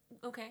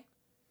 were okay.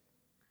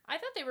 I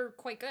thought they were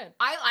quite good.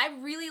 I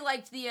really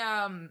liked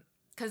the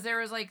because there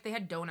was like they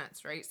had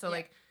donuts, right? So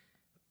like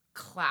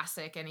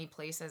classic any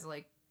place has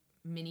like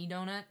mini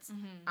donuts.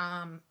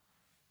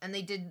 And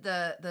they did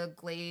the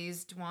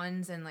glazed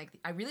ones and like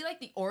I really like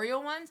the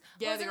Oreo ones.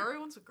 Yeah, the Oreo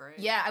ones were great.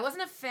 Yeah, I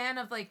wasn't a fan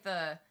of like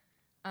the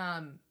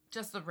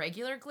just the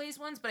regular glazed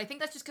ones, but I think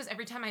that's just because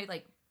every time I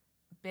like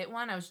bit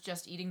one, I was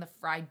just eating the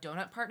fried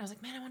donut part, and I was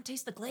like, man, I want to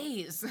taste the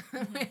glaze.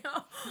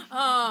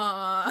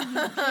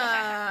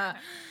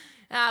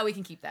 We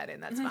can keep that in.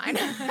 That's fine.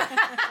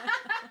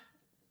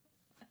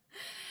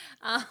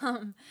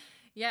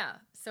 Yeah.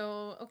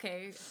 So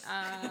okay,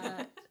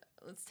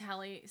 let's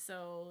tally.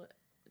 So,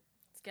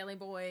 Skelly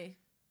Boy,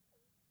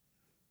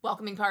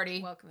 Welcoming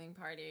party, welcoming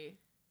party,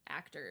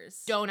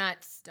 actors,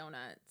 donuts.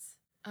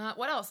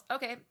 What else?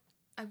 Okay,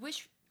 I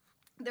wish.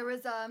 There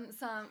was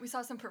we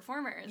saw some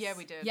performers. Yeah,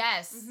 we did.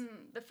 Yes,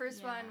 The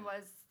first Yeah. one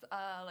was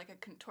like a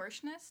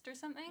contortionist or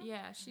something.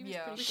 Yeah, she was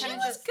Yeah. pretty she good.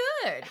 kinda was just-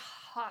 good.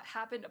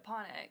 Happened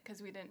upon it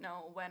because we didn't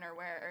know when or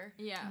where.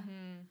 Yeah.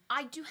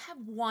 I do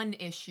have one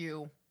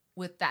issue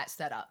with that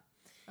setup.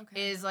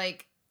 Okay. Is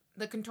like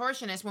the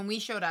contortionist when we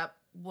showed up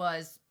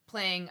was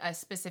playing a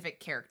specific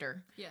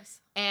character. Yes.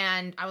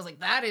 And I was like,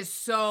 that is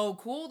so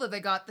cool that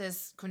they got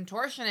this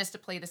contortionist to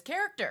play this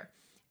character.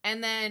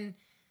 And then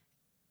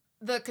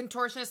the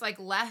contortionist like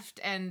left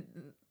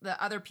and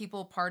the other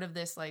people part of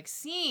this like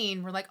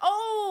scene were like,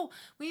 oh,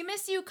 we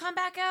miss you. Come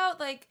back out.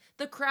 Like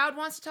the crowd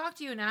wants to talk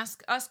to you and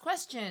ask us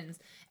questions.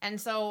 And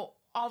so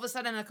all of a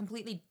sudden a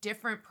completely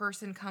different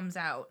person comes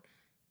out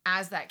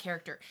as that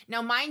character.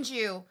 Now, mind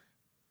you,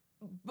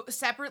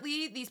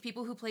 separately, these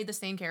people who played the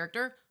same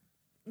character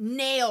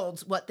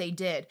nailed what they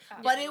did.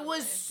 But it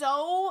was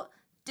so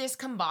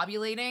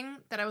discombobulating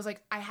that I was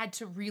like, I had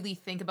to really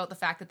think about the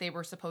fact that they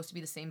were supposed to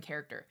be the same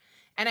character.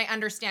 And I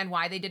understand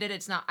why they did it.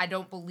 It's not, I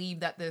don't believe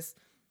that this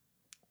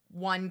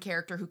one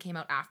character who came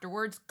out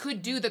afterwards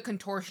could do the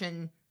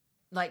contortion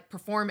like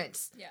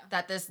performance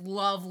that this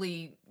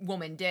lovely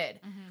woman did.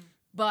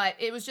 But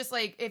it was just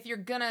like, if you're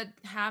gonna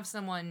have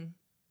someone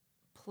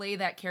play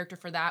that character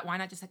for that, why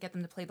not just get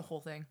them to play the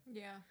whole thing?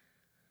 Yeah.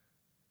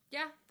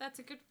 Yeah, that's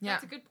a good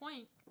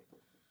point.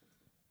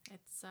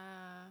 It's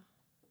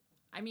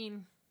I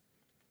mean,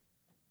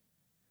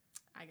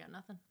 I got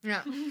nothing.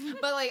 Yeah.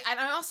 But like, and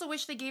I also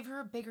wish they gave her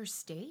a bigger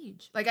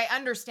stage. Like, I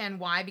understand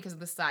why because of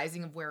the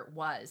sizing of where it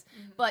was.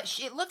 But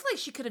it looked like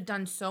she could have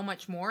done so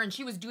much more, and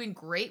she was doing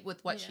great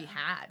with what she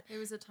had. It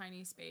was a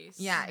tiny space.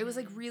 Yeah, it was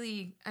like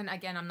really, and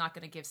again, I'm not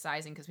going to give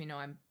sizing because we know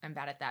I'm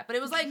bad at that. But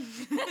it was like,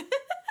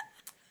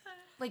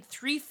 like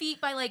 3 feet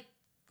by like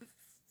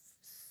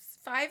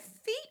 5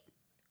 feet,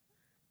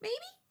 maybe?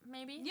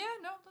 Maybe. Yeah,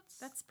 no,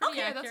 That's pretty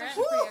Okay, that's accurate.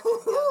 actually pretty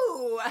accurate.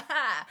 Woo-hoo-hoo.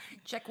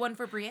 Check one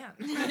for Brienne.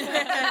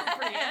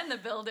 Brienne, the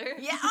builder.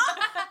 Yeah.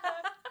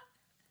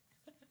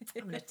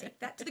 I'm going to take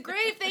that to the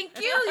grave. Thank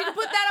you. You can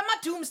put that on my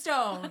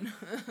tombstone.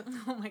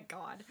 Oh my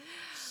god.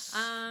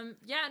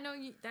 Yeah, no,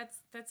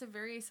 that's a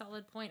very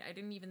solid point. I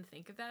didn't even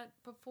think of that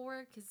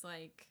before because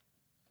like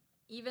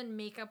even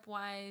makeup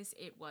wise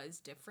it was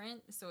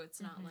different, so it's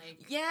not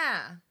like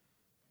Yeah.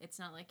 it's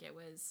not like it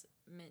was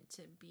meant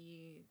to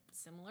be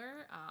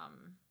similar.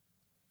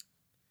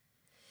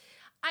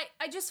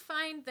 I just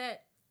find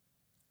that,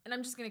 and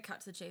I'm just gonna cut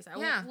to the chase.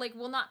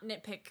 We'll not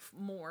nitpick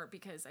more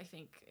because I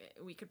think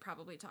we could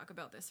probably talk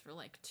about this for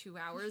like 2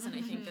 hours, and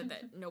I think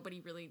that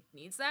nobody really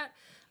needs that.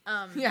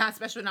 Yeah,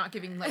 especially not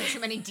giving like too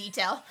many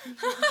detail.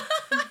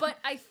 But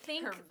I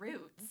think Her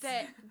roots.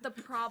 that the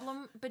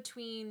problem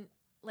between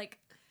like,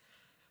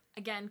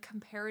 again,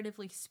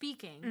 comparatively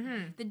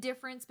speaking, the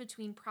difference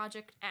between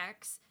Project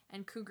X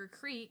and Cougar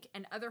Creek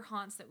and other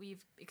haunts that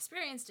we've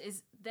experienced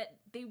is that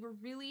they were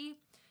really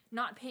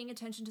not paying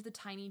attention to the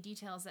tiny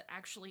details that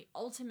actually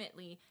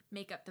ultimately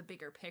make up the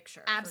bigger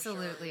picture.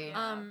 Absolutely.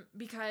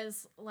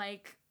 Because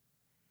like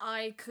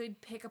I could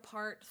pick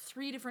apart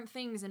 3 different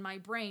things in my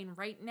brain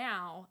right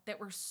now that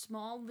were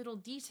small little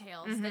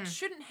details that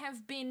shouldn't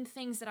have been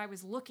things that I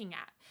was looking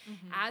at.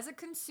 As a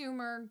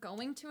consumer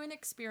going to an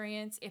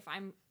experience, if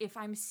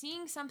I'm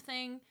seeing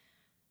something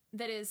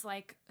that is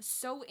like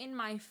so in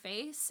my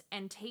face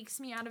and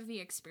takes me out of the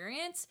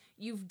experience,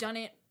 you've done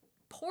it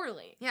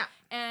poorly. Yeah.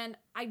 And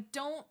I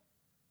don't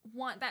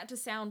want that to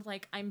sound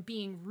like I'm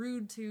being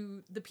rude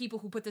to the people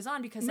who put this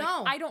on because like,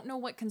 No. I don't know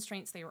what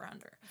constraints they were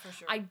under. For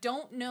sure. I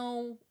don't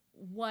know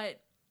what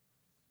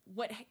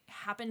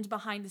happened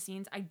behind the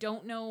scenes. I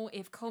don't know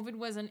if COVID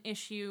was an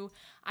issue.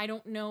 I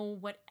don't know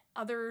what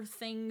other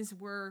things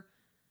were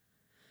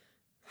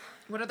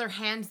what other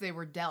hands they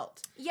were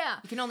dealt. Yeah.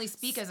 You can only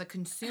speak as a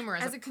consumer.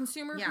 As a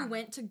consumer yeah. who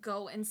went to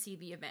go and see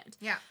the event.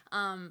 Yeah.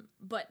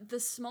 But the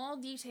small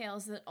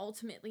details that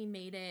ultimately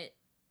made it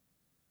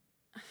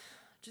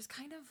just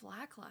kind of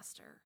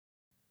lackluster.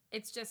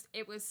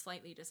 It was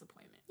slightly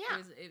disappointment. Yeah.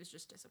 It was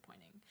just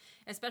disappointing.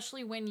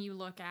 Especially when you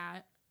look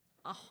at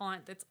a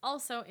haunt that's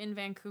also in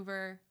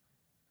Vancouver,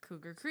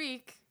 Cougar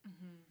Creek,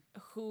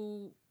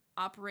 who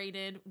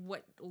operated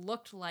what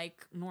looked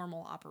like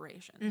normal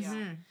operations.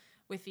 Yeah.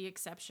 With the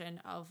exception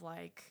of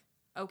like,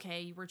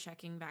 okay, we're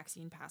checking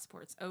vaccine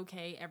passports.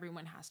 Okay,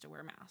 everyone has to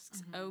wear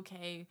masks.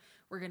 Okay,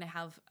 we're going to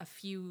have a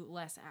few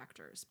less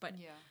actors. But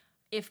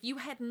if you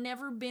had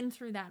never been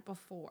through that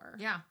before,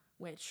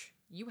 which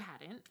you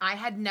hadn't. I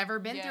had never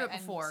been through it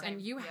before.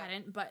 And you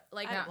hadn't, but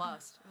like... I had a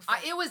blast.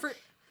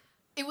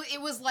 It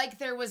was like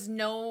there was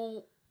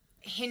no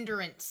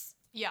hindrance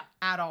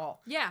at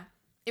all. Yeah.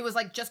 It was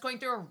like just going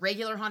through a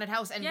regular haunted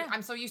house. And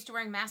I'm so used to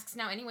wearing masks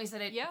now anyways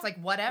that it's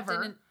like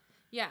whatever.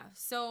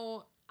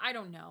 So I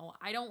don't know.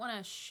 I don't want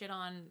to shit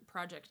on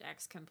Project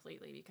X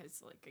completely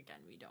because, like,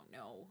 again, we don't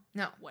know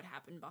what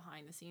happened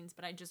behind the scenes.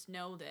 But I just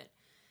know that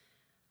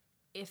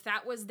if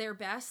that was their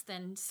best,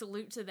 then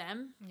salute to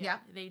them. Yeah.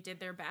 They did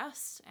their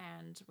best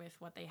and with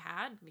what they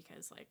had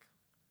because, like,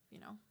 you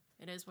know,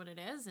 it is what it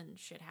is and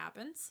shit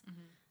happens.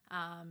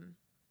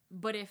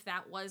 But if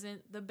that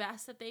wasn't the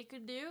best that they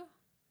could do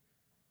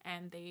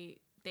and they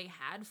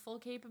had full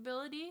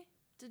capability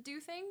to do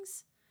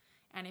things,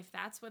 and if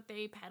that's what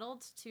they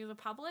peddled to the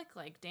public,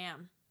 like,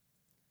 damn,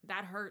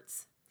 that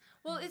hurts.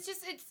 Well,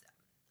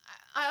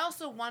 I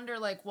also wonder,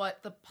 like,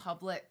 what the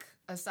public,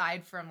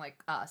 aside from, like,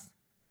 us,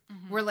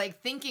 were,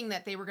 like, thinking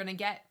that they were going to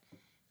get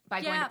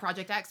by going to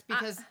Project X,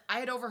 because I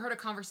had overheard a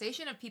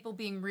conversation of people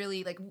being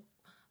really, like,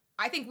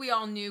 I think we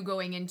all knew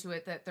going into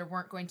it that there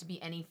weren't going to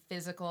be any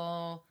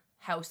physical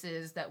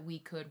houses that we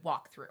could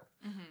walk through.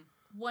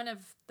 One of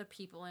the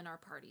people in our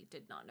party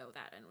did not know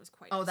that and was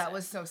quite Oh, upset. that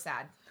was so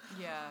sad.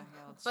 Yeah.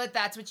 But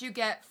that's what you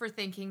get for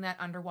thinking that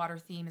underwater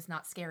theme is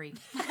not scary.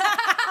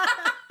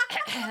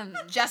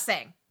 Just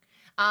saying.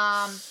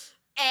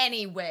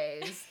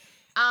 Anyways.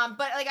 But,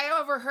 like, I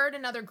overheard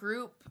another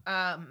group,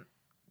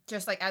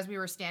 just, like, as we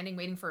were standing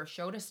waiting for a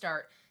show to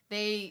start,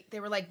 they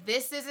were like,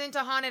 this isn't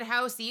a haunted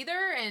house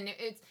either. And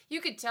you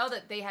could tell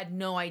that they had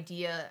no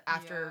idea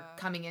after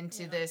coming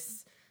into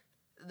this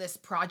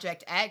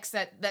Project X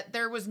that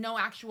there was no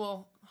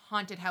actual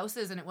haunted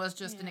houses and it was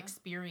just an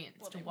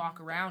experience to walk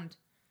around.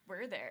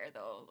 We're there,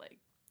 though, like,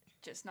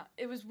 just not...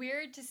 It was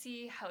weird to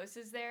see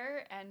houses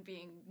there and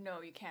being,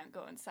 no, you can't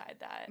go inside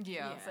that.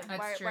 Yeah. It's like, That's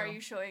why are true.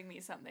 you showing me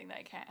something that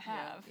I can't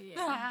have?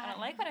 Yeah. I don't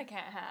like what I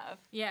can't have.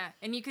 Yeah,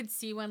 and you could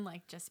see one,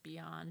 like, just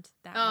beyond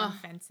that one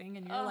fencing,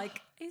 and you're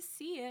like, I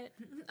see it.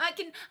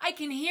 I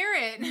can hear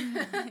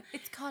it.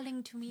 It's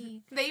calling to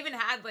me. They even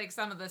had, like,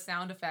 some of the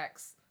sound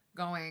effects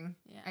going,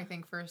 I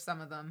think, for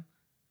some of them.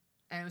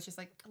 And it was just,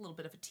 like, a little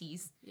bit of a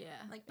tease. Yeah.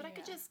 Like, but I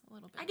could just a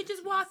little bit. I could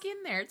just walk in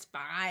there. It's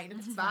fine.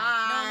 It's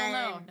fine.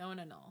 No.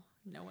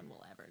 No one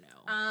will ever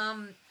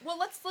know. Well,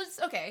 let's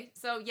okay.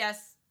 So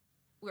yes,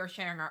 we're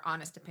sharing our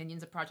honest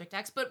opinions of Project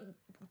X, but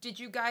did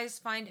you guys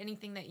find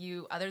anything that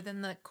you, other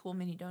than the cool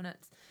mini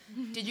donuts,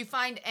 did you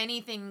find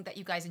anything that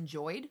you guys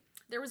enjoyed?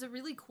 There was a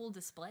really cool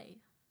display.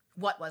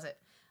 What was it?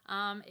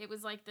 It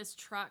was like this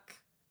truck.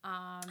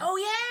 Oh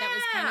yeah, That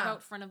was kind of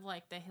out front of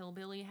like the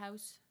hillbilly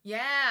house.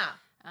 Yeah.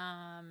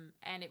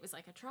 And it was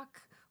like a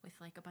truck with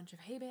like a bunch of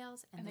hay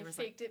bales, and And they there was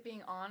faked like, it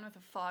being on with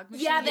a fog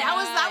machine. Yeah,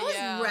 that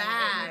was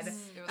rad.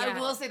 It was I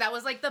will say that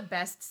was like the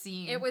best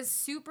scene. it was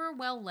super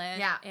well lit.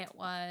 Yeah. It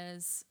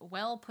was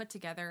well put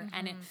together,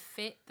 and it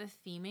fit the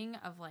theming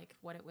of like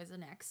what it was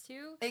next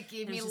to. It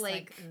gave It me was just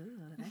like ooh,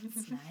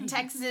 that's nice.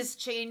 Texas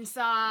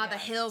Chainsaw, the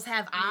hills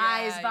have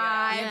eyes vibes.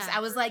 yeah, I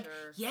was for like,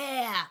 sure.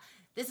 yeah,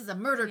 this is a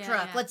murder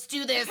truck. yeah. Let's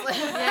do this.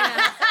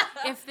 Yeah.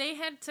 If they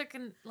had took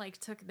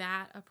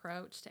that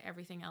approach to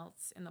everything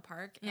else in the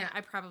park, I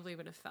probably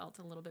would have felt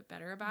a little bit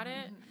better about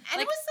it. And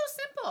Like, it was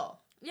so simple.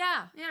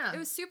 Yeah. Yeah. It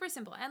was super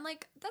simple. And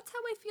like that's how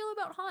I feel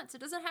about haunts.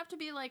 It doesn't have to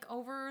be like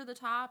over the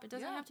top. It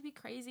doesn't Yeah. have to be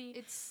crazy.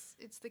 It's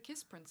the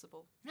KISS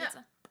principle.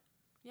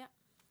 Yeah.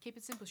 Keep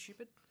it simple,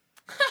 stupid.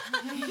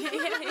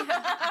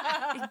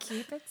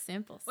 Keep it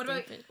simple.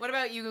 What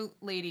about you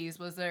ladies?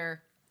 Was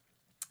there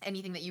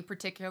anything that you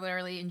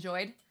particularly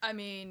enjoyed? I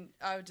mean,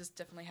 I would just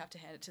definitely have to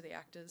hand it to the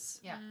actors.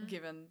 Yeah.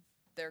 Given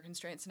their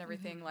constraints and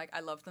everything. Like, I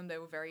loved them. They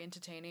were very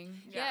entertaining.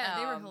 Yeah,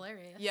 they were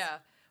hilarious. Yeah,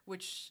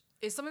 which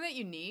is something that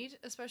you need,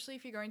 especially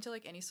if you're going to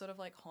like any sort of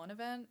like haunt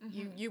event.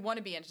 You want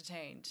to be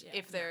entertained.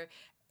 Yeah.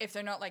 If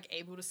they're not like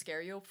able to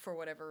scare you for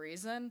whatever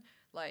reason,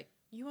 like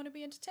you want to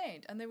be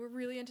entertained, and they were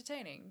really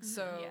entertaining.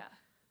 So Yeah.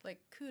 like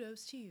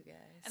kudos to you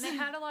guys. And they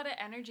had a lot of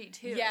energy,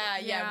 too.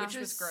 Yeah, which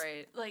was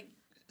great. Like,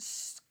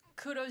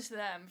 kudos to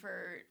them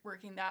for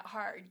working that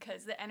hard,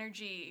 because the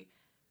energy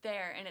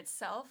there in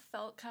itself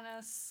felt kind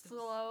of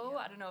slow.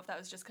 I don't know if that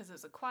was just because it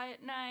was a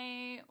quiet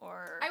night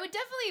or... I would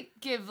definitely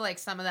give like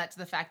some of that to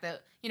the fact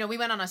that, you know, we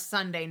went on a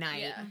Sunday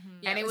night. Yeah.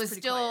 Yeah, And it was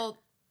pretty still,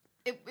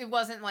 it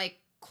wasn't like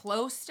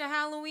close to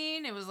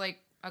Halloween. It was like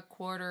a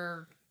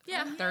quarter,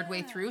 Yeah. third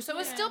way through. So it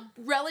was still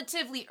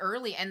relatively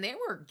early, and they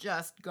were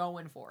just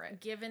going for it.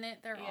 Giving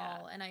it their Yeah.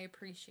 all, and I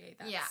appreciate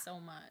that so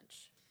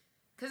much.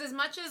 Because as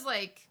much as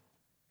like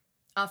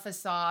a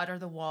facade or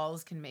the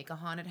walls can make a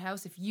haunted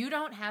house, if you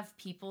don't have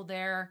people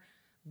there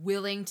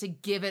willing to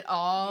give it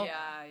all,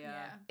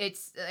 Yeah.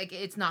 it's like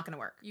it's not going to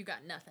work. You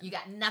got nothing. You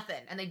got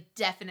nothing, and they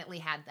definitely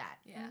had that.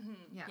 Yeah.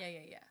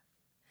 Yeah.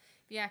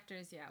 The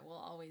actors, will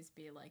always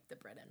be like the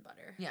bread and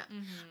butter. Yeah.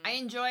 I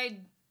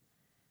enjoyed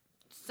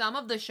some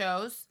of the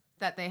shows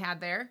that they had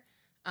there.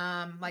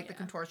 Like The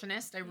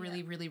Contortionist, I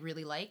really, really,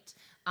 really liked.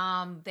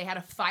 They had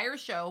a fire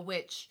show,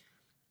 which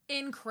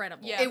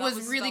incredible. it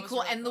was really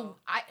cool. And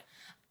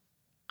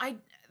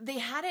they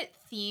had it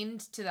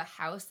themed to the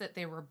house that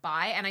they were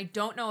by, and I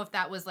don't know if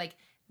that was like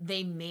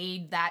they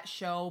made that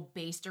show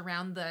based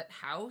around the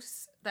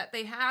house that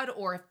they had,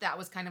 or if that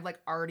was kind of like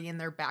already in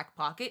their back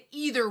pocket.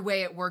 Either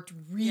way, it worked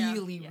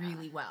really,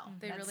 really well.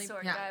 They That really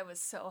sword guy was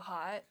so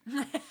hot.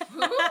 Who?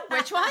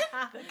 Which one?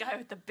 The guy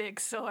with the big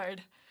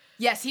sword.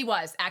 Yes, he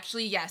was.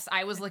 Actually, yes.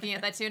 I was looking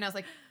at that too, and I was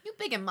like, you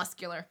big and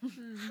muscular.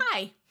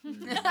 Hi.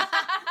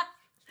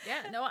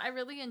 No, I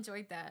really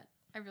enjoyed that.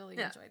 I really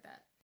enjoyed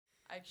that.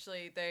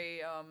 Actually,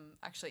 they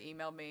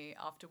emailed me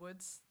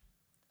afterwards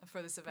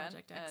for this event,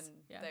 Project X,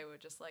 and they were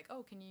just like,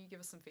 "Oh, can you give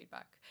us some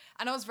feedback?"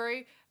 And I was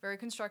very, very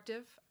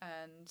constructive,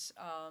 and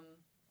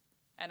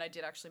I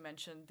did actually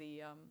mention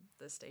the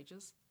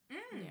stages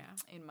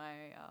in my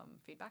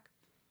feedback,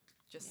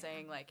 just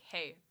saying like,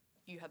 "Hey,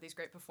 you had these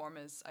great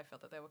performers. I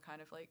felt that they were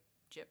kind of like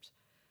gypped.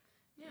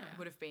 Yeah. It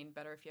would have been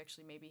better if you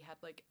actually maybe had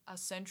like a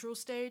central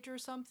stage or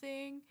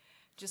something,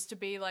 just to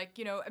be like,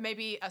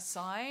 maybe a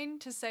sign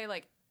to say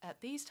like, at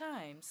these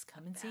times,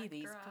 come and see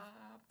these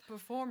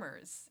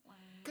performers."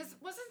 Because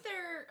wasn't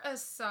there a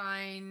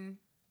sign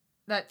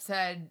that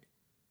said,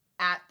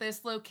 at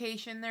this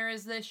location there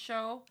is this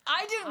show?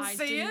 I didn't I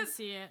see didn't it.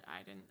 see it.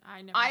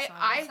 I never I saw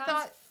it. Sounds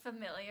thought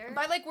familiar.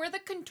 by like where the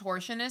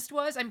Contortionist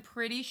was, I'm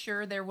pretty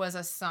sure there was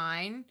a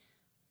sign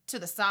to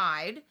the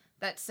side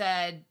that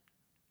said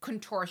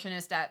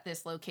Contortionist at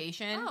this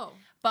location. Oh.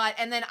 But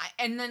and then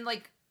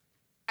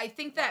I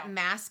think that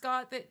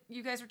mascot that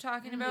you guys were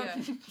talking about,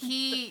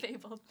 The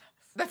fabled.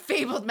 the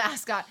fabled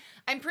mascot,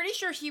 I'm pretty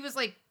sure he was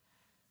like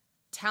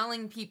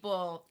telling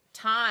people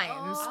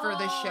times for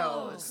the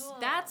shows. Cool.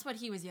 That's what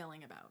he was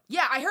yelling about.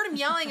 Yeah, I heard him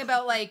yelling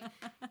about like,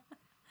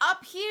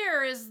 up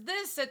here is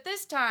this at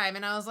this time.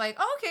 And I was like,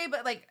 okay,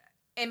 but like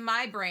in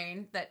my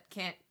brain that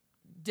can't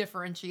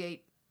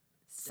differentiate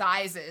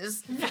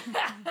sizes,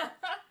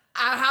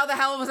 how the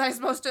hell was I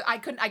supposed to, I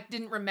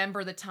didn't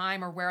remember the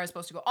time or where I was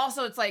supposed to go.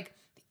 Also, it's like,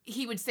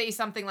 he would say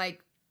something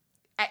like,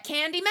 at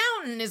Candy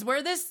Mountain is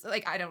where this,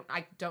 like, I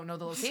don't know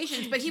the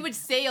locations, but he would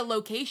say a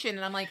location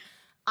and I'm like,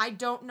 I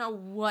don't know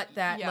what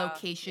that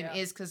location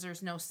is because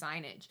there's no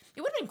signage.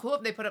 It would have been cool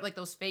if they put up like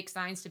those fake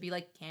signs to be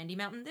like Candy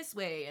Mountain this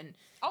way and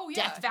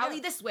Death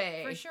Valley this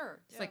way. For sure.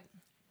 It's like,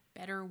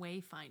 Better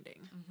wayfinding.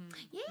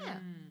 yeah.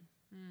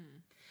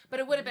 But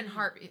it would have been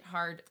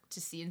hard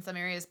to see in some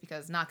areas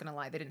because, not going to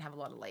lie, they didn't have a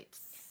lot of lights.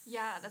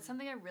 Yeah, that's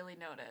something I really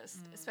noticed,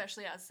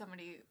 especially as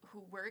somebody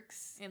who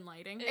works In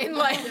lighting. In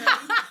like,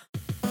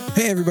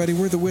 Hey everybody,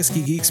 we're the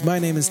Whiskey Geeks. My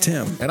name is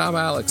Tim. And I'm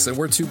Alex, and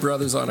we're two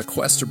brothers on a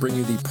quest to bring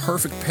you the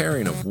perfect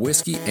pairing of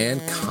whiskey and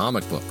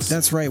comic books.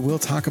 That's right, we'll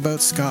talk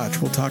about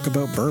scotch, we'll talk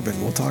about bourbon,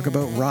 we'll talk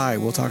about rye,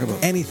 we'll talk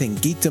about anything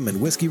geekdom and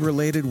whiskey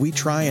related. We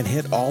try and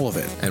hit all of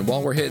it. And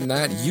while we're hitting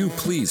that, you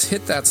please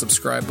hit that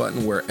subscribe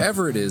button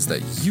wherever it is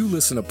that you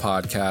listen to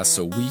podcasts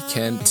so we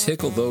can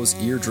tickle those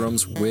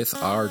eardrums with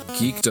our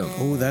geekdom.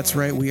 Oh, that's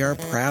right, we are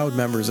proud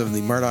members of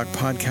the Murdoch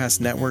Podcast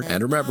Network.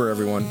 And remember,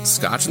 everyone,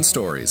 Scotch and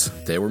Stories,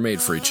 they were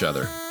made for each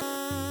other.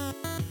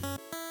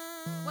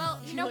 Well,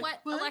 you know what,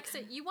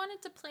 Alexa? You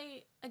wanted to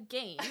play a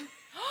game.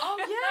 oh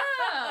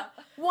yeah.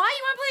 Why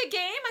you want to play a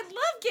game? I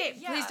love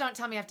games. Please don't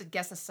tell me I have to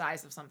guess the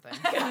size of something.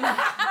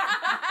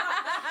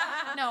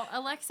 No,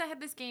 Alexa had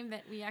this game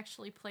that we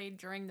actually played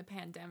during the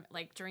pandemic,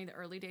 like during the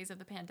early days of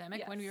the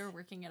pandemic when we were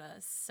working at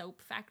a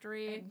soap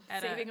factory.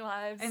 saving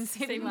lives. And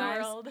saving the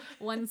lives. world.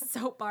 One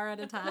soap bar at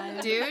a time.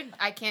 Dude,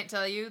 I can't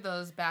tell you,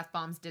 those bath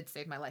bombs did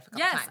save my life a couple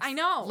Yes, times. I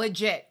know.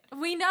 Legit.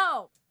 We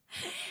know.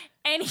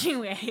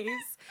 Anyways,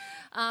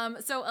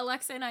 so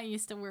Alexa and I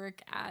used to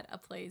work at a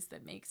place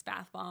that makes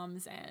bath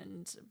bombs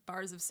and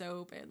bars of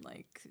soap and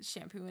like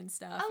shampoo and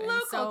stuff. A and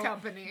local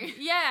company.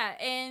 Yeah,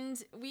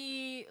 and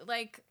we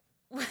like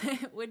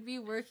would be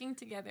working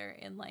together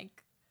in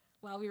like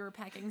while we were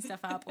packing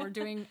stuff up or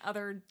doing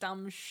other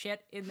dumb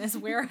shit in this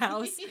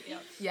warehouse.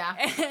 Yeah.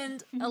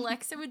 And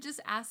Alexa would just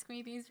ask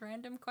me these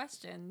random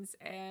questions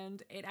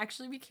and it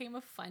actually became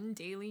a fun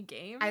daily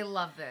game. I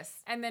love this.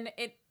 And then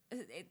it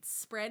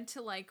spread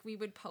to like we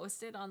would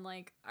post it on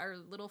like our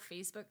little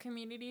Facebook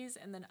communities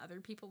and then other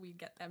people we'd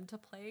get them to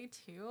play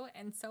too.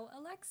 And so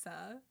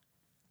Alexa,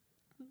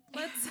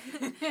 let's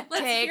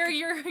hear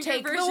your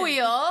Take version. the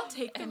wheel.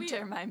 Take the Enter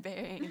wheel. my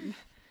brain.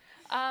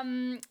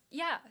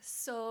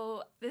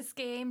 So this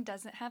game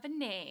doesn't have a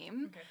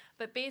name,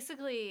 but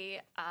basically,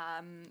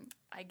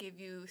 I give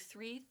you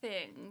three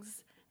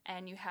things,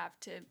 and you have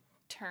to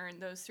turn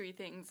those 3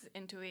 things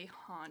into a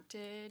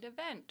haunted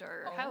event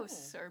or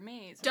house or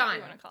maze, whatever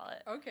you want to call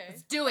it. Okay.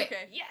 Let's do it.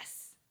 Okay.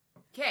 Yes.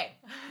 Okay.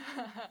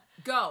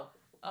 Go.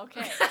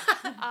 Okay.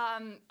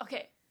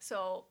 Okay.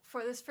 So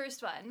for this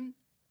first one,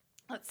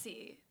 let's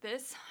see.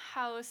 This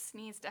house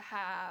needs to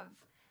have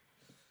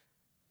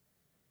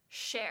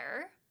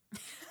Cher,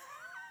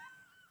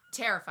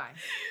 Terrifying.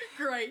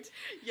 Great.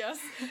 Yes.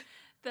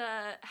 the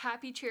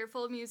happy,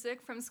 cheerful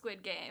music from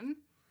Squid Game.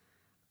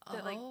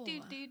 The like Oh.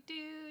 do do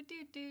do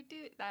do do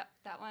do that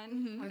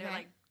one when they're Okay.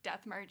 like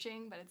death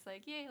marching, but it's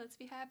like yay, let's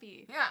be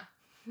happy.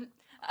 Yeah.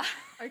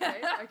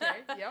 Okay.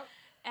 Yep.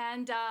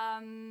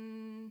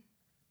 And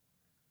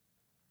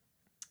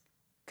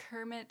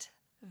Kermit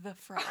the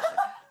Frog.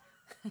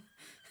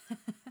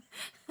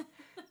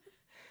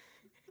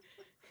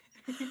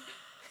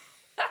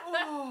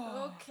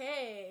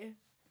 Okay.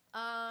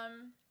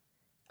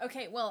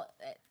 Okay, well,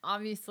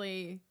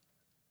 obviously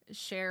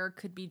Cher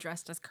could be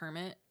dressed as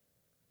Kermit.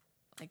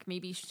 Like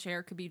maybe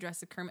Cher could be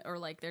dressed as Kermit, or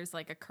like there's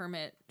like a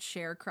Kermit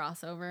Cher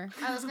crossover.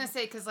 I was gonna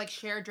say because like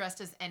Cher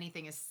dressed as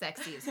anything is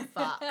sexy as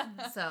fuck.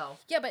 So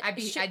Yeah, but I'd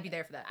be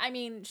there for that. I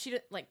mean,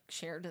 like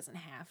Cher doesn't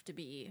have to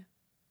be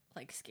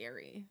like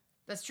scary.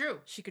 That's true.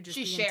 She could just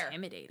She's be Cher.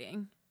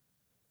 intimidating,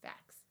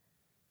 Facts.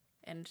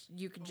 and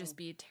you could just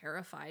be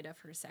terrified of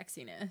her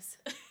sexiness.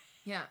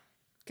 Yeah.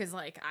 Because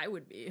like I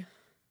would be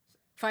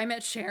if I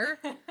met Cher.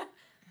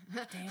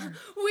 Damn.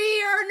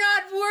 We are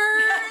not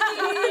worthy.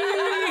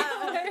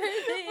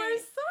 We're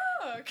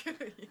stuck.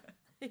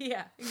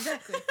 Yeah,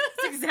 exactly.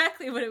 That's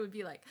exactly what it would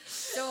be like.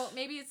 So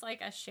maybe it's like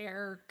a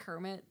Cher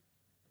Kermit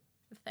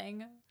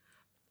thing.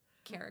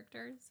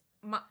 Characters.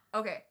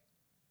 Okay.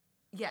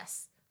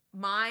 Yes.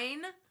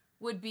 Mine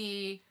would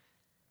be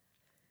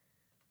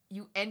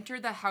you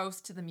enter the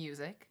house to the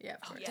music. Yeah.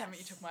 Oh, Yes. damn it,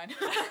 you took mine.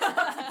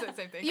 It's the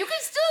same thing. You can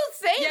still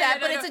say that,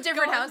 but it's a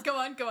different house. Go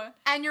on.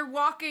 And you're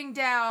walking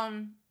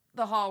down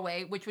the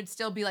hallway, which would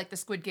still be like the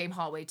Squid Game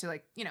hallway to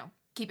like, you know,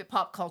 keep it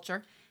pop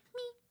culture.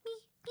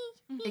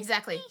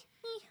 Exactly.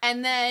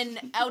 And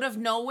then out of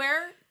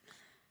nowhere,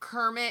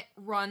 Kermit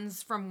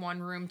runs from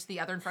one room to the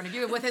other in front of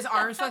you with his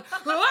arms like,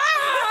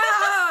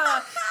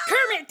 ah!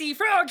 Kermit the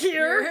Frog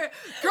here.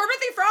 Kermit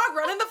the Frog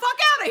running the fuck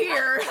out of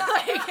here.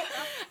 Like,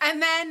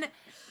 and then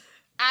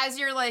as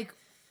you're like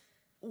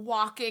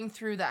walking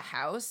through the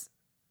house,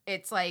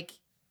 it's like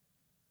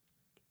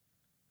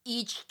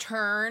each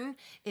turn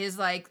is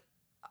like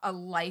a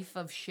life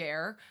of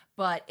Cher,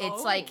 but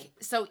it's like,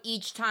 so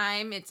each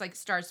time it's like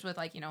starts with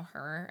like, you know,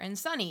 her and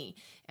Sunny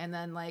and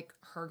then like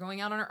her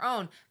going out on her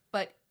own.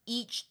 But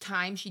each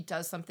time she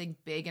does something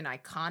big and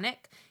iconic,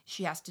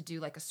 she has to do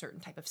like a certain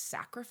type of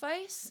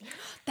sacrifice.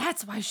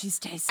 That's why she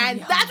stays so And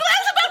young. that's what I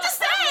was about to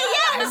say,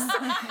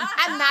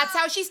 yes! And that's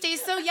how she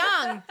stays so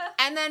young.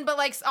 And then, but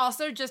like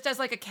also just as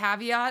like a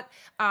caveat,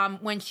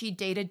 when she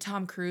dated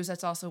Tom Cruise,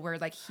 that's also where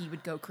like he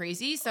would go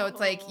crazy. So it's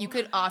like you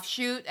could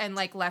offshoot and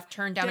like left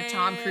turn down a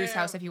Tom Cruise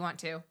house if you want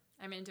to.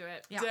 I'm into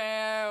it. Yeah.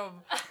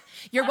 Damn.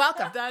 You're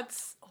welcome.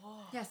 That's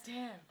Yes.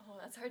 damn. Oh,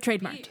 that's hard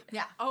Trademarked. to beat.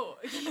 Yeah. Oh.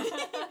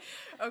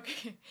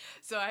 Okay.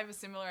 So I have a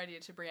similar idea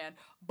to Brienne,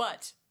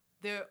 but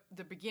the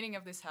beginning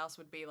of this house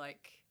would be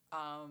like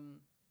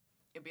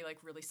it'd be like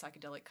really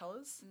psychedelic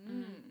colors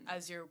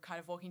as you're kind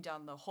of walking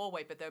down the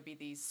hallway, but there'd be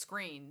these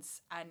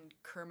screens and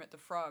Kermit the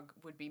Frog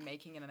would be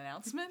making an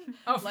announcement.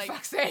 Oh, for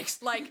fuck's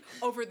sakes. Like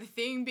over the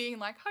thing being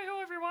like, hi-ho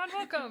everyone,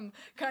 welcome,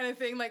 kind of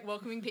thing, like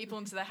welcoming people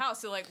into the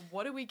house. So like,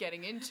 what are we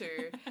getting into?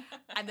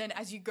 And then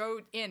as you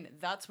go in,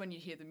 that's when you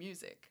hear the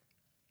music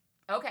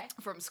Okay.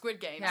 from Squid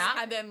Games. Yeah.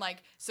 And then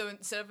like, so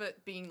instead of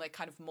it being like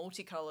kind of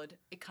multicolored,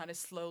 it kind of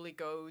slowly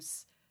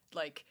goes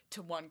like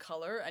to one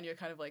color and you're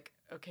kind of like,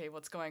 okay,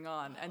 what's going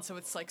on? And so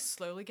it's like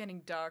slowly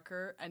getting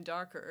darker and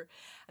darker.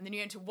 And then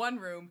you enter one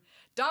room,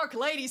 Dark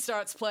Lady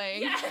starts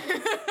playing.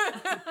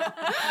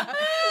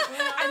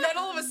 And then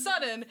all of a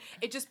sudden,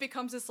 it just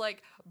becomes this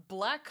like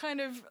black kind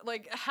of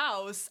like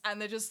house.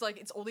 And they're just like,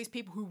 it's all these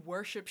people who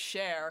worship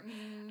Cher.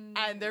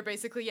 And they're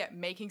basically,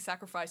 making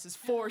sacrifices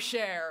for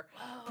Cher,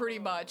 pretty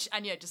much.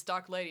 And just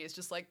Dark Lady is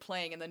just like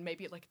playing. And then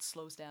maybe it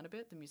slows down a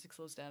bit. The music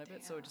slows down a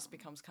bit. So it just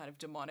becomes kind of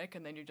demonic.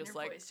 And then you're just Your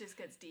like, voice just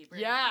gets deeper.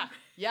 yeah.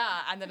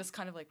 And then it's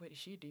kind of like, wait, is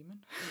she a demon?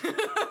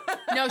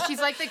 No,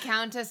 she's like the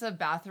Countess of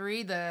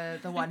Bathory,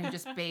 the one who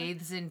just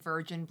bathes in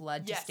virgin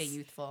blood to Yes. stay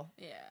youthful.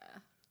 Yeah.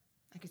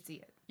 I could see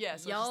it. Yeah.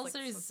 So Y'all's it's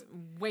just is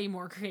way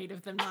more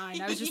creative than mine.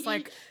 I was just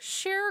like,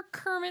 Cher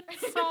Kermit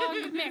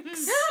Frog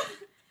mix.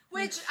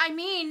 Which I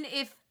mean,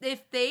 if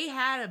they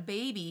had a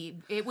baby,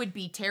 it would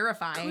be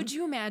terrifying. Could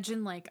you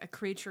imagine like a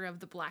creature of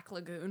the Black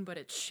Lagoon, but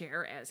it's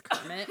Cher as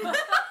Kermit?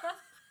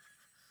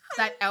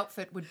 That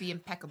outfit would be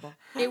impeccable.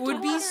 It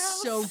would be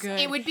so good.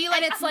 It would be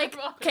like and it's like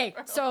okay,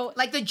 so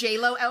like the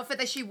J-Lo outfit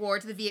that she wore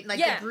to the Vietnam,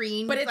 like the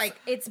green, but with it's like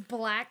it's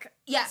black,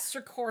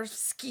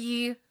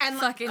 Sikorsky and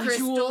like fucking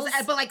crystals, jewels.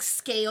 but like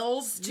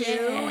scales too.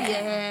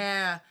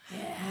 Yeah.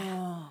 Yeah.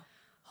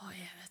 Oh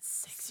yeah, that's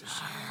sexy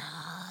Cher.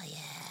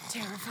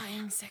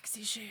 Terrifying,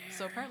 sexy Cher.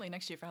 So apparently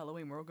next year for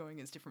Halloween, we're all going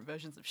as different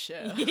versions of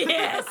Cher.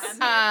 Yes.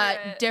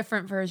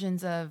 Different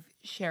versions of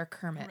Cher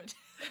Kermit.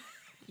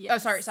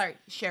 Yes. Oh, sorry,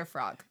 Cher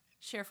Frog.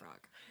 Cher Frog.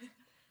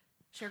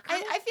 Cher I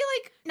Kermit. feel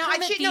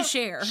like Kermit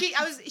Cher.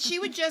 She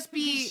would just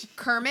be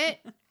Kermit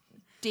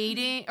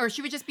dating, or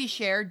she would just be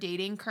Cher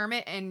dating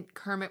Kermit, and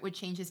Kermit would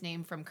change his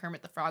name from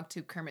Kermit the Frog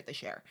to Kermit the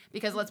Cher.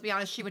 Because let's be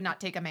honest, she would not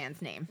take a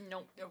man's name.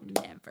 Nope.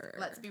 Never.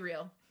 Let's be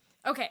real.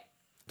 Okay.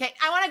 Okay,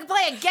 I want to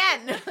play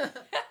again.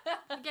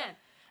 Again.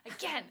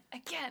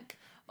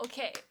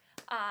 Okay.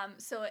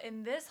 So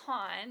in this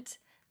haunt,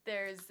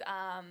 there's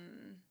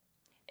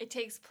it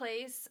takes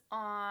place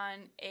on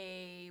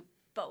a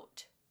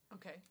boat.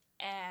 Okay.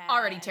 And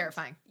Already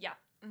terrifying. Yeah.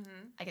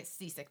 Mm-hmm. I get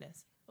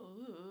seasickness.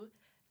 Ooh.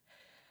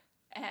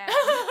 And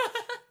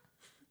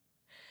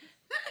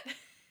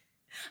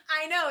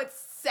I know, it's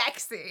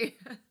sexy.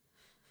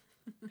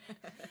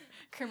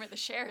 Kermit the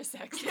Cher is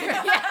sexy. Okay.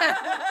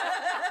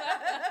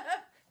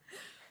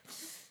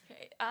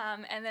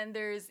 And then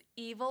there's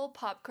evil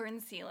popcorn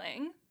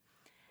ceiling.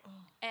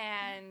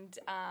 And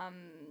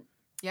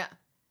Yeah.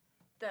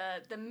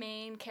 the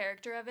main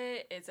character of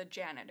it is a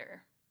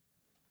janitor.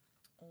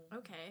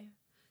 Okay.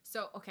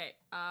 So,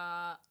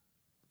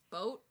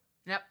 boat,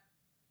 Yep.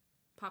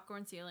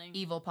 popcorn ceiling,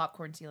 Evil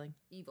popcorn ceiling.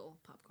 evil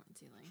popcorn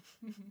ceiling.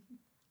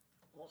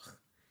 Ugh.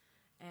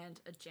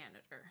 And a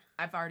janitor.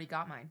 I've already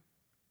got mine.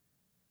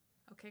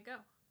 Okay, go.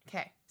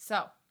 Okay,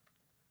 so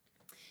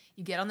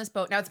you get on this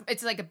boat. Now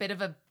it's like a bit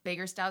of a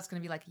bigger style. It's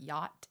gonna be like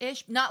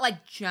yacht-ish, not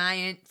like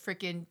giant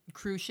freaking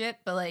cruise ship,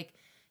 but like,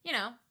 you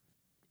know,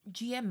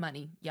 GM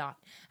money yacht.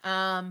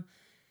 And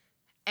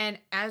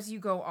as you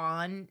go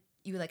on,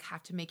 you like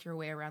have to make your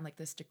way around like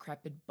this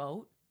decrepit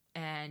boat,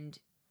 and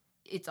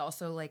it's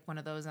also like one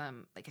of those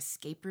like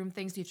escape room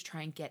things. You have to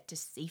try and get to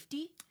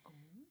safety.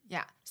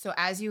 Yeah. So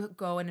as you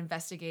go and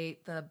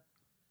investigate the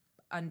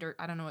I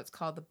don't know what it's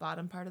called, the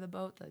bottom part of the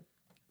boat,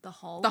 The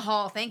hull. the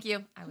hull. Thank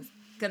you. I was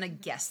gonna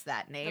guess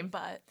that name.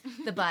 But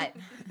The butt.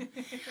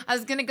 I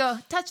was gonna go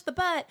touch the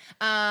butt.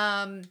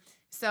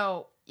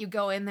 So you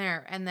go in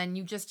there, and then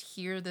you just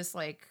hear this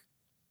like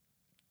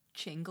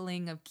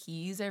jingling of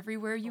keys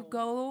everywhere you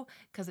go,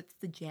 because it's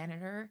the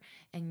janitor,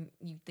 and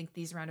you think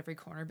he's around every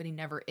corner, but he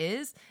never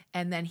is.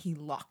 And then he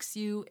locks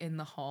you in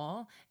the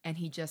hall, and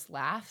he just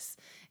laughs,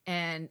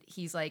 and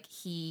he's like,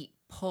 he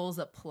pulls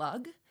a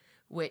plug,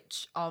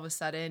 which all of a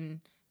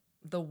sudden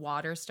the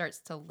water starts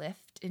to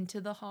lift into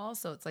the hall.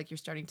 So it's like you're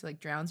starting to like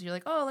drown. So you're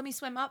like, oh, let me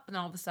swim up. And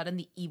all of a sudden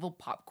the evil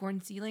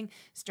popcorn ceiling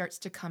starts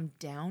to come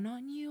down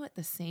on you at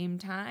the same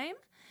time.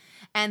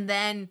 And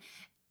then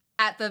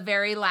at the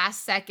very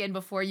last second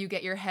before you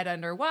get your head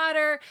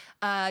underwater,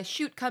 a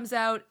chute comes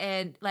out,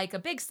 and like a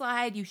big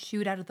slide, you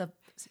shoot out of the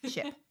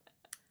ship.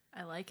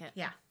 I like it.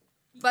 Yeah.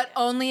 But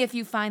only if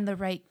you find the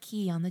right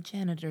key on the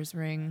janitor's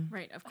ring.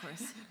 Right, of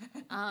course.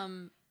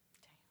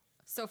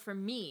 So for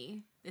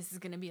me, this is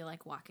going to be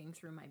like walking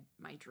through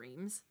my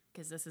dreams,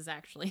 because this is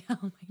actually how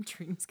my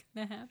dream's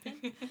going to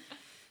happen.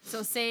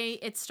 So say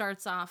it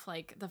starts off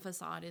like the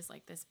facade is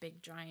like this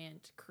big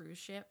giant cruise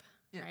ship,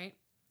 right?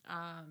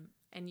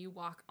 And you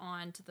walk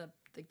on to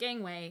the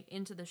gangway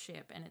into the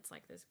ship, and it's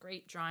like this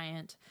great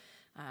giant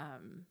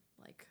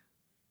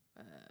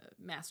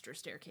master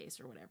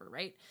staircase or whatever,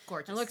 right?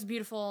 Gorgeous. It looks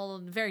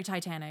beautiful, very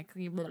Titanic,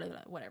 blah, blah,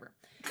 blah, whatever.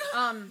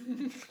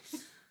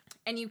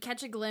 And you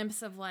catch a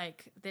glimpse of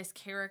like this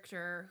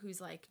character who's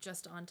like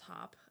just on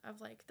top of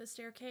like the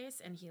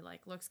staircase, and he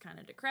like looks kind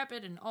of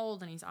decrepit and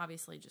old, and he's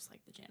obviously just like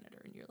the janitor,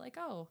 and you're like,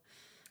 oh,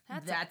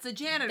 That's a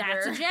janitor.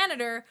 That's a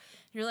janitor.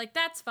 You're like,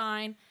 that's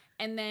fine.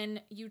 And then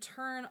you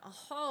turn a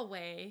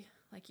hallway,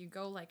 like you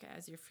go like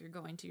as if you're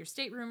going to your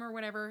stateroom or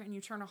whatever, and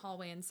you turn a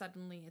hallway, and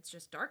suddenly it's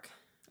just dark.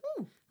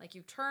 Ooh. Like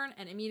you turn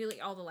and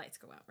immediately all the lights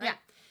go out, right? Yeah.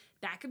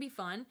 That could be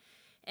fun.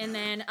 And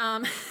then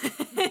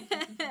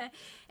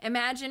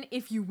imagine,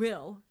 if you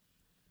will,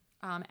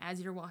 as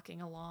you're walking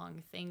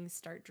along, things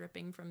start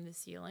dripping from the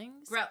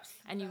ceilings. Gross.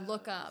 And you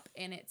look up,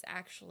 and it's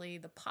actually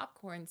the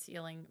popcorn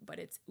ceiling, but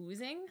it's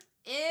oozing.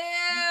 Ew.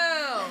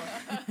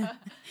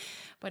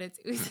 But it's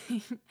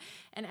oozing.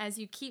 And as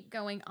you keep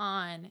going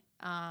on,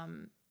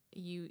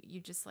 you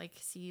just like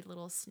see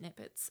little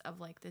snippets of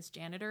like this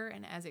janitor,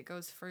 and as it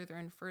goes further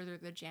and further,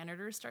 the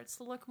janitor starts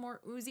to look more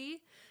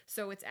oozy.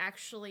 So it's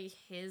actually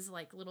his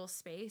like little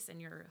space,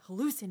 and you're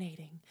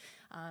hallucinating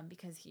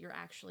because you're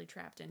actually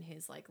trapped in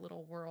his like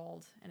little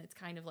world, and it's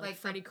kind of like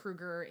Freddy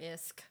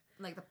Krueger-esque.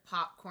 Like the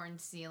popcorn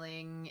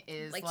ceiling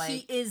is Like, like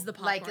he is the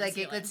popcorn like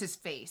ceiling. That's his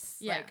face.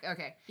 Yeah. Like,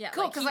 okay. Yeah,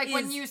 Cool. like, Because he like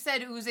when is- you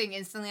said oozing,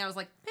 instantly I was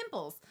like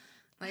pimples.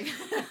 Like.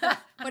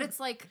 But it's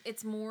like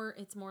it's more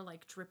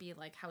like drippy,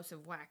 like House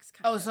of Wax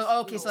kind Oh, of. so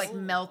okay, so like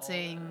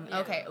melting. Yeah.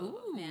 Okay. Ooh.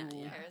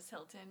 Yeah. Paris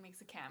Hilton makes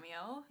a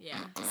cameo. Yeah.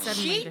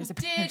 She there's a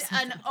did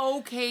comparison. an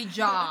okay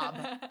job.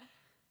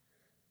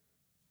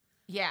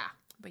 Yeah.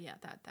 But yeah,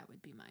 that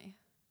would be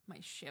my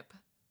ship.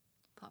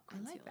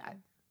 Popcorn I like ceiling. that.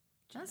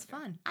 That's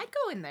fun. I'd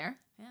go in there.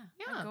 Yeah.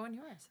 Yeah. I'd go in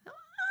yours.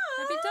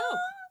 That'd be dope.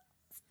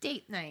 It's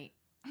date night.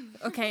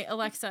 Okay,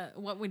 Alexa,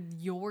 what would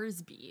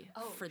yours be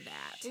for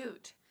that?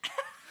 Shoot.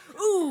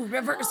 Ooh,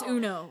 reverse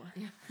Uno.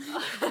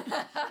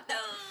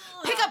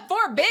 Pick up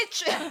 4,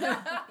 bitch.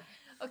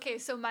 Okay,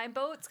 so my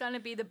boat's gonna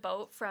be the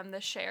boat from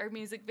the Cher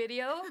music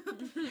video.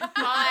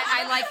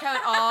 I like how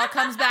it all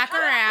comes back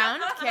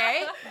around.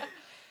 Okay.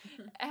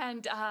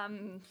 And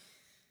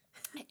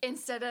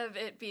instead of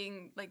it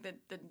being like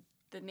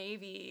the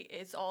Navy,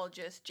 it's all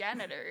just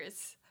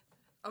janitors.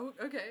 Oh,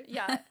 okay.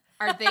 Yeah,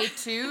 Are they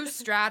two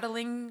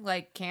straddling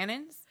like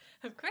cannons?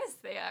 of course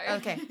they are.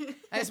 Okay.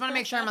 I just want to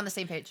make sure I'm on the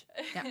same page.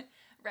 Yeah.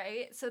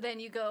 Right? So then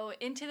you go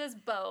into this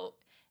boat,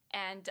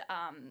 and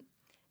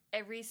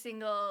every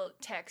single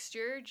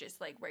texture, just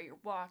like where you're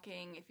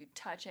walking, if you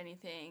touch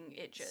anything,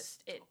 it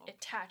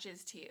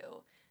attaches to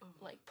you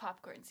like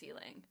popcorn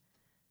ceiling.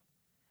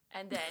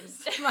 And then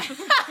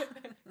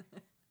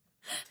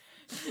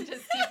you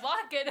just keep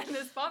walking, and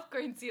this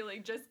popcorn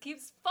ceiling just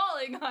keeps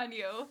falling on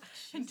you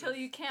until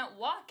you can't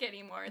walk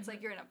anymore. It's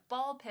like you're in a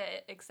ball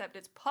pit, except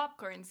it's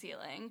popcorn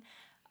ceiling.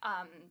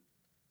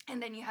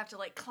 And then you have to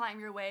like climb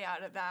your way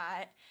out of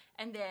that,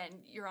 and then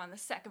you're on the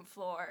second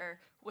floor,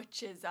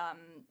 which is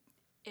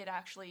it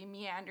actually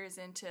meanders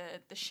into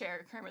the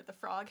Cher Kermit the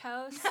Frog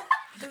house.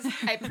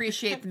 I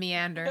appreciate the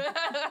meander.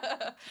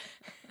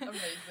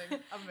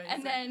 Amazing.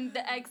 And then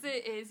the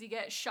exit is you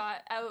get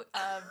shot out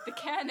of the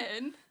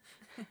cannon,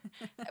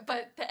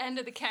 but the end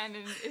of the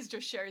cannon is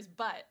just Cher's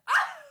butt.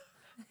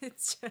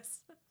 It's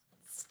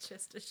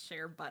just a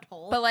Cher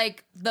butthole. But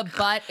like the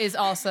butt is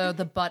also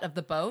the butt of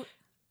the boat.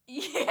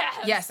 Yes.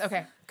 Yes.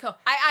 Okay. Cool.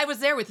 I was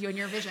there with you in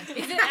your vision.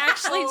 Is it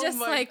actually Oh just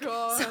my like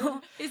God.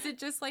 so? Is it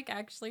just like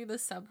actually the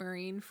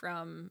submarine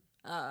from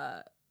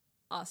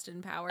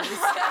Austin Powers,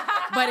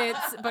 but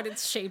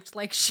it's shaped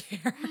like Cher?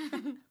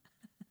 And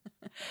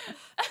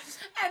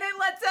it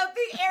lets out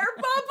the air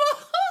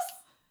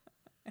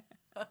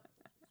bubbles.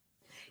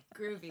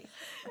 Groovy.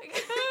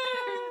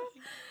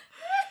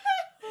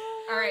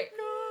 All right,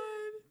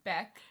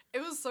 Beck.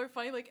 It was so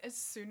funny. Like, as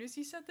soon as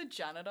you said the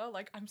janitor,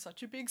 like, I'm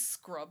such a big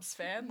Scrubs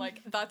fan.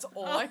 Like, that's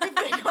all I could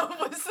think of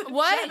was the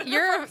What?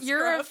 janitor from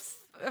You're Scrubs.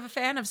 a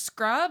fan of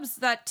Scrubs?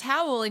 That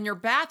towel in your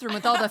bathroom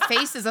with all the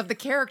faces of the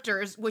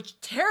characters, which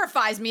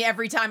terrifies me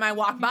every time I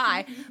walk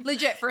by.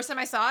 Legit, first time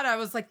I saw it, I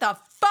was like, the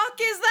fuck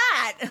is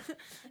that?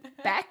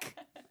 Beck?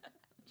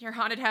 Your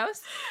haunted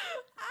house?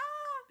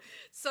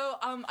 So,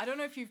 I don't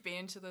know if you've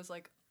been to those,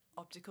 like,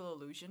 optical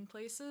illusion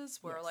places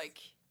where, Yes. like,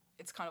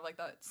 it's kind of like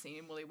that scene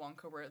in Willy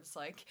Wonka where it's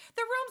like,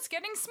 the room's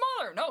getting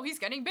smaller. No, he's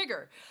getting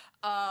bigger.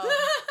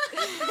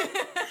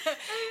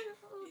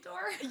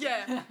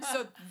 Yeah,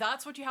 so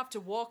that's what you have to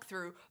walk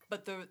through,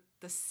 but the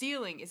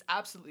ceiling is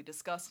absolutely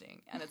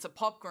disgusting, and it's a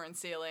popcorn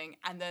ceiling,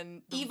 and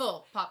then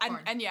Evil popcorn.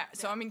 and yeah,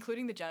 so I'm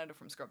including the janitor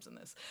from Scrubs in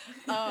this.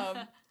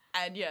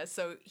 And yeah,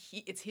 so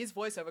it's his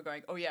voiceover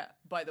going, oh yeah,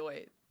 by the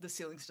way, the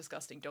ceiling's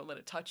disgusting, don't let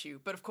it touch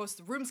you. But of course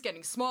the room's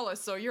getting smaller,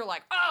 so you're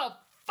like, oh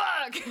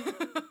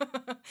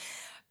fuck.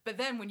 But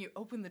then when you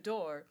open the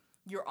door,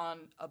 you're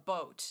on a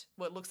boat.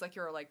 Well, it looks like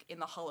you're like in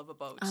the hull of a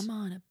boat. I'm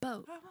on a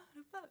boat.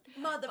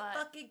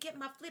 Motherfucker, get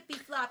my flippy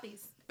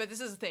floppies. But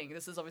this is the thing.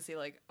 This is obviously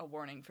like a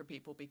warning for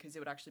people because it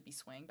would actually be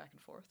swaying back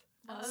and forth.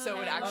 So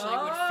it actually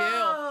would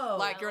feel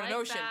like you're in an like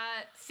ocean.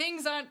 that.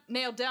 Things aren't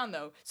nailed down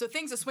though. So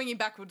things are swinging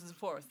backwards and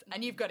forth.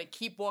 And you've got to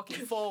keep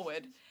walking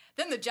forward.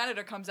 Then the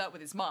janitor comes out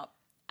with his mop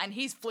and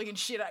he's flinging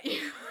shit at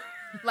you.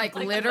 Like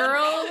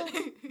literal?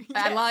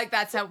 I like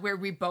that's where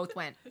we both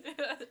went.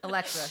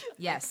 Alexa,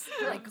 yes.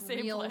 Like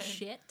Same real plan.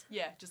 shit.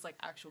 Yeah, just like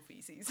actual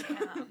feces.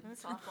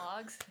 Soft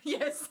logs.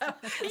 Yes.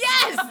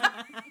 Yes!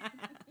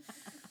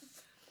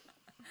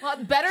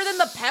 Well, better than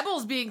the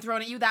pebbles being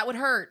thrown at you. That would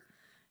hurt.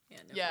 No.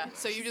 Yeah,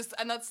 so you just,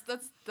 and that's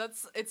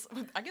it's,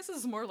 I guess this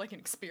is more like an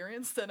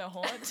experience than a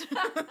haunt.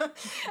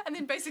 And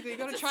then basically you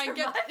gotta try and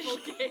get,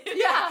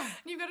 yeah,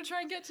 you gotta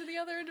try and get to the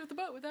other end of the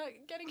boat without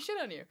getting shit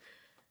on you.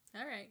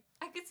 All right.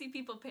 I could see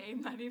people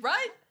paying money for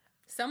Right?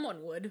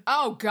 Someone would.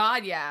 Oh,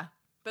 God, yeah.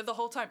 But the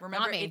whole time,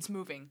 remember, Not me. it's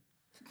moving.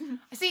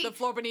 See, The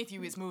floor beneath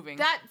you is moving.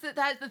 that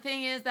the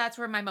thing is, that's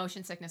where my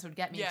motion sickness would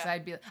get me. Because Yeah.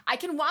 I'd be I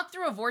can walk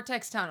through a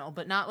vortex tunnel,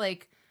 but not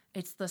like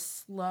it's the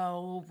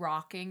slow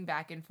rocking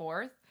back and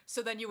forth.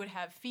 So then you would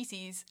have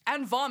feces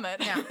and vomit.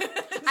 Yeah.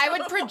 I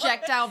would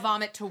projectile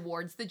vomit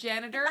towards the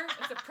janitor.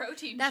 It's a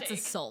protein That's shake.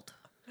 assault.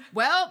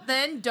 Well,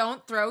 then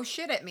don't throw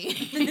shit at me.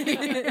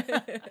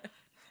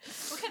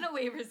 What kind of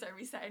waivers are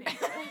we signing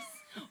for this?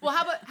 Well,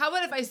 how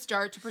about if I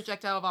start to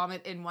projectile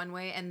vomit in one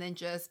way and then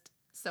just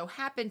so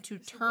happen to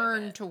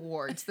turn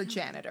towards the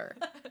janitor?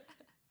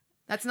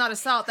 That's not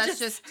assault. That's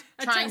just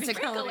trying to.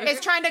 technicality.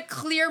 It's trying to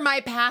clear my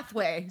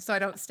pathway so I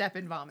don't step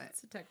in vomit.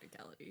 It's a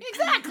technicality.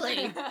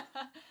 Exactly.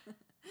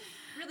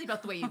 Really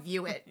about the way you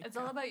view it. It's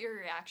all about your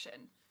reaction.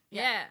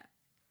 Yeah.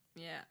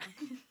 Yeah.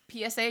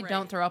 PSA: Right.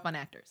 Don't throw up on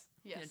actors.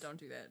 Yes. Yeah, don't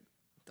do that.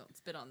 Don't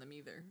spit on them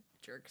either,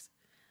 jerks.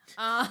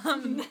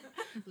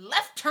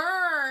 Left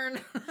turn.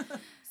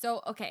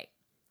 So, okay,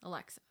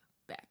 Alexa,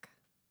 Beck,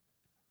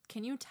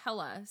 can you tell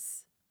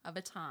us of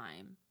a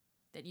time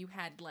that you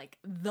had like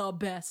the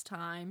best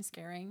time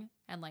scaring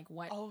and like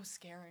what? Oh,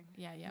 scaring.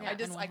 Yeah. I and what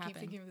keep happened?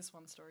 thinking of this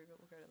one story, but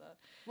we'll go to that.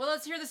 Well,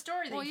 let's hear the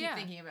story that Well, you yeah.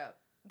 keep thinking about.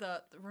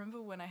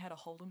 remember when I had a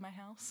hole in my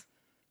house?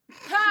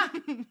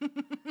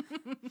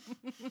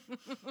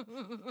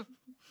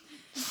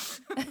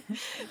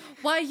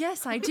 Why,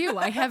 yes, I do.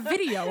 I have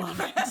video of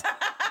it.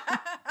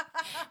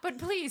 But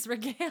please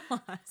regale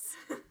us.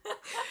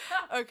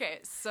 Okay,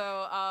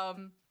 so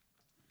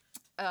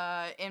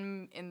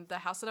in the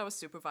house that I was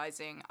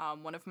supervising,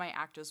 one of my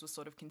actors was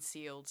sort of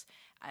concealed,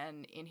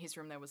 and in his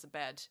room there was a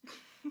bed,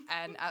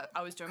 and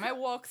I was doing my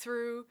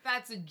walkthrough.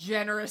 That's a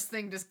generous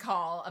thing to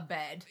call a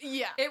bed.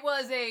 Yeah, It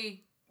was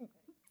a...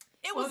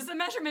 It was the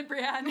measurement,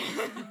 Brienne.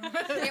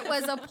 It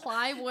was a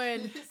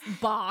plywood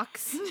box.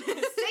 6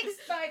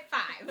 by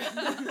 5.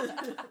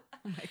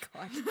 Oh my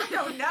god. I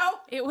don't know.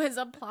 It was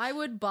a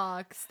plywood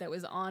box that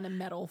was on a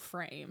metal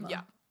frame.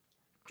 yeah,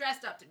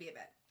 Dressed up to be a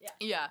bed. Yeah.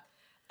 yeah.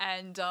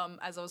 And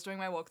as I was doing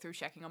my walkthrough,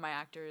 checking on my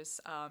actors,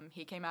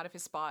 he came out of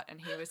his spot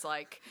and he was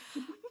like,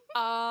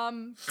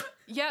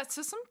 yeah,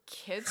 so some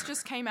kids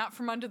just came out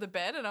from under the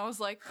bed. And I was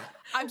like,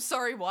 I'm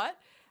sorry, what?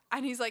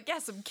 And he's like, yeah,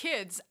 some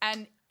kids.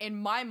 And in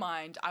my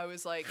mind, I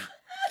was like,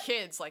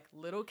 kids, like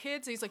little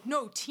kids? And he's like,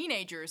 no,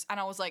 teenagers. And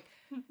I was like,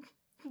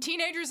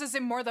 teenagers as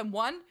in more than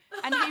one?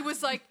 And he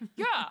was like,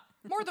 yeah,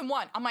 more than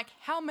one. I'm like,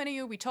 how many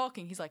are we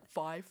talking? He's like,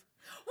 5.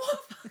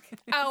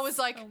 And I was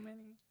like, So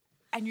many.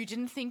 and you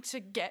didn't think to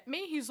get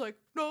me? He's like,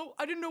 no,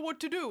 I didn't know what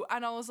to do.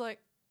 And I was like,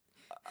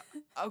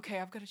 okay,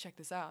 I've got to check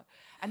this out.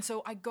 And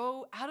so I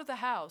go out of the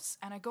house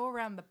and I go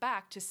around the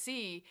back to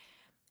see,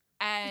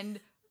 and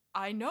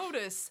I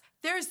notice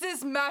there's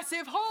this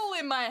massive hole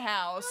in my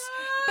house.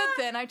 But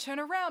then I turn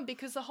around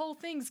because the whole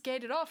thing's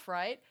gated off,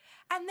 right?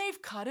 And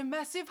they've cut a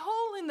massive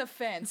hole in the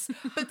fence.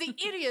 But the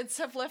idiots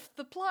have left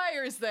the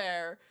pliers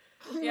there.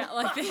 Yeah,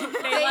 like they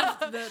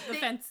left the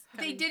fence.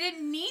 They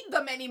didn't need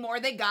them anymore.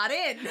 They got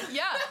in.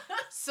 Yeah.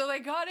 So they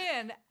got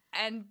in,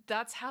 and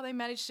that's how they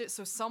managed it.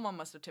 So someone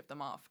must have tipped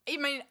them off. I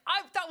mean,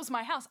 that was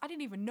my house. I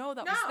didn't even know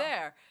that was No.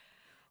 there.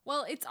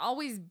 Well, it's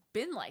always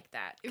been like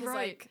that. 'Cause,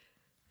 Right. like,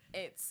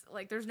 it's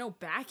like there's no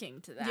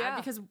backing to that Yeah.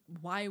 because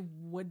why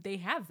would they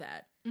have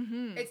that?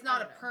 It's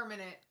not a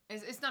permanent.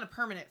 It's not a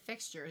permanent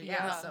fixture.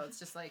 Yeah. Yeah. So it's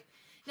just like.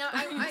 Now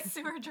I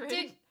Sewer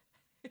drain.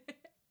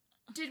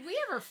 did we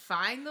ever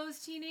find those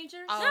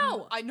teenagers?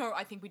 No. I know.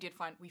 I think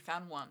we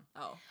found one.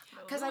 Oh,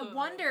 Because I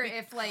wonder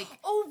if like.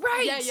 oh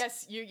right. Yeah.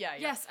 Yes. Yeah.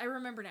 Yes, I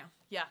remember now.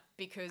 Yeah.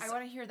 Because I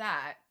want to hear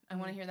that. I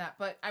want to hear that.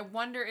 But I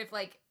wonder if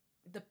like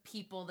the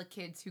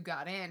kids who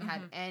got in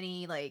had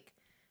any like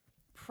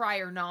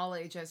prior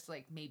knowledge as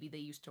like maybe they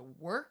used to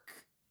work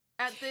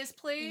at this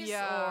place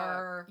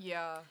or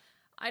yeah.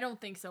 I don't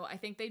think so. I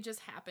think they just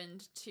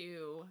happened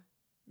to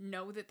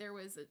know that there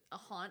was a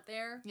haunt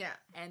there. yeah.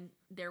 And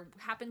there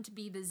happened to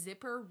be the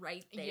zipper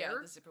right there. Yeah.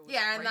 The zipper was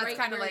Yeah, and right that's right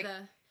kind of where like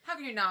the- how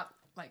can you not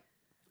like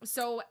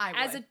So I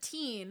as would. a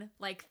teen,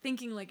 like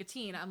thinking like a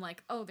teen, I'm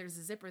like, oh, there's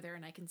a zipper there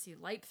and I can see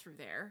light through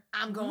there.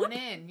 I'm going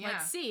in. Yeah.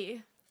 Let's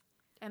see.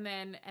 And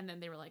then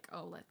they were like,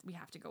 oh, we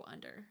have to go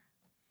under.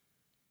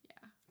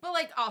 But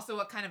like also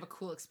what kind of a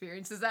cool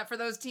experience is that for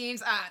those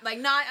teens? Like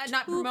not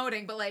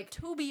promoting, but like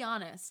To be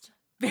honest,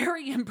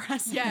 very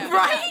impressive. Yeah.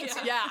 Right?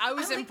 Yeah. I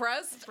was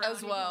impressed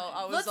as well.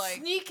 I was let's like,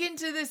 sneak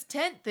into this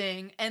tent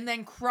thing and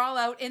then crawl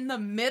out in the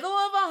middle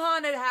of a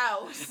haunted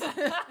house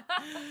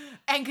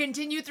and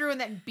continue through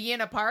and then be in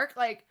a park.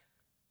 Like,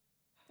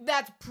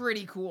 that's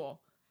pretty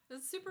cool.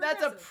 That's super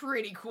That's a impressive.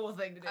 pretty cool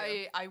thing to do.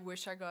 I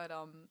wish I got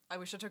I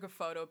wish I took a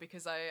photo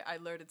because I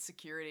alerted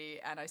security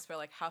and I swear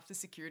like half the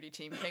security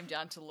team came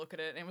down to look at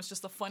it and it was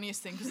just the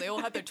funniest thing because they all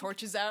had their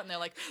torches out and they're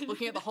like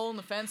looking at the hole in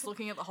the fence,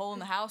 looking at the hole in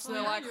the house, and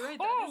they're like, you're right,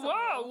 that oh is a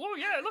wow, oh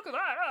yeah, look at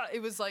that.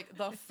 It was like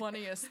the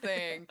funniest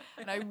thing,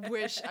 and I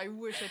wish I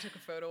took a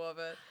photo of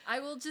it.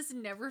 I will just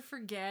never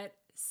forget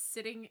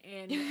sitting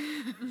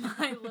in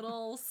my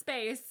little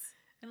space,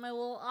 in my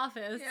little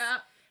office, yeah.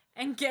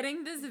 and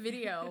getting this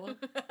video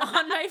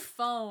on my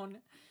phone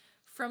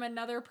from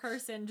another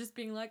person just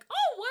being like,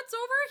 oh, what's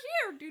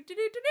over here?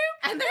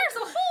 Do-do-do-do-do. And there's a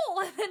hole.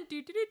 And then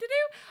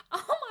do-do-do-do-do. Oh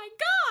my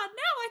God,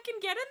 now I can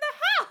get in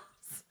the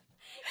house.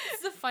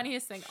 It's the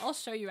funniest thing. I'll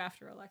show you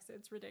after, Alexa.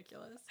 It's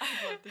ridiculous.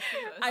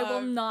 I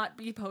will not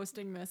be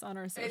posting this on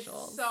our It's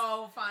socials.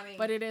 so funny.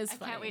 But it is I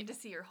funny. can't wait to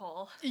see your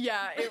hole.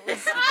 Yeah, it was.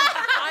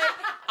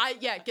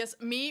 Guess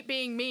me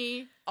being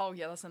me. Oh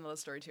yeah, that's another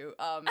story too.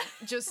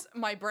 Just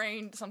my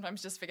brain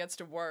sometimes just forgets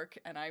to work,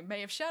 and I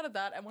may have shouted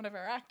that at one of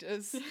our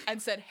actors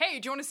and said, "Hey,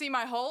 do you want to see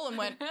my hole?" And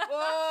went,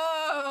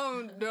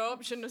 "Whoa,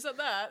 nope, shouldn't have said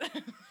that."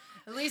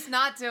 At least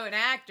not to an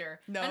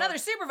actor. No. Another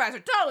supervisor,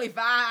 totally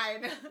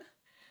fine.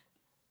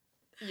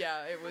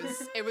 Yeah,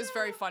 it was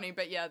very funny,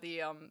 but yeah,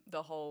 the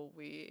whole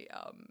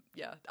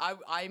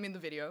I'm in the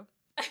video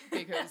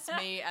because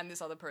me and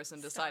this other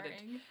person decided.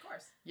 Starring. Of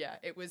course. Yeah,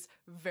 it was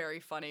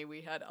very funny.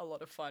 We had a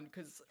lot of fun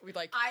because we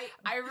like.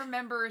 I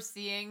remember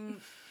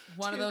seeing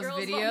one of Two those girls,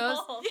 one videos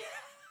hole.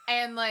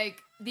 and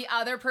like the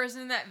other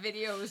person in that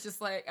video was just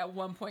like at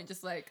one point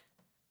just like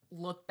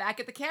looked back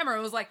at the camera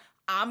and was like,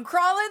 I'm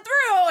crawling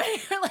through.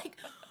 And you're like,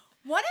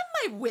 what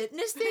am I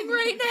witnessing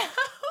right now?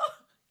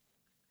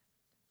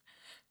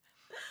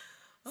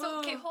 So,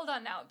 okay, hold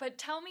on now. But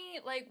tell me,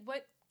 like,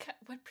 what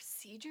what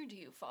procedure do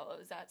you follow?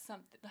 Is that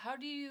something? How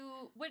do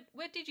you?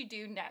 What did you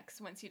do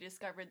next once you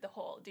discovered the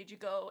hole? Did you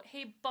go,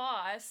 hey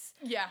boss,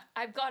 Yeah.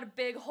 I've got a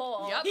big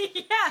hole? Yep.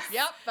 Yes.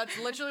 Yep. That's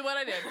literally what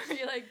I did. Are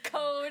you like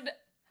code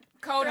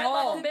Code threat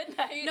hole. level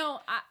midnight? No,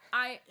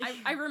 I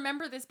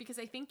remember this because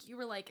I think you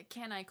were like,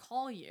 "Can I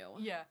call you?"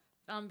 Yeah.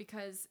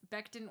 Because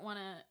Beck didn't want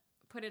to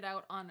put it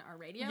out on our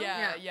radio.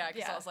 Yeah. Because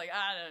Yeah. I was like,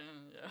 I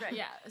don't know. Right.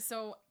 Yeah.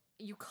 So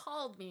you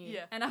called me,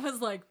 Yeah. and I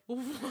was like,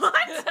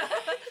 "What?"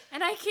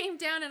 And I came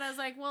down, and I was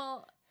like,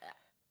 "Well,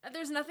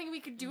 there's nothing we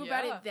could do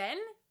about Yeah. it then."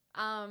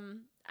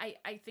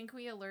 I think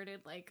we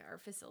alerted like our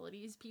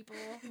facilities people.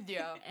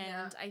 Yeah.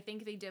 And I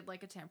think they did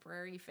like a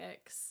temporary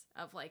fix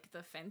of like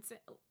the fence.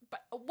 But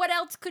what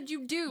else could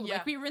you do? Yeah.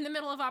 Like we were in the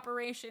middle of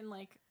operation,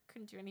 like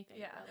couldn't do anything.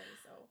 Yeah. Really,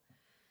 so.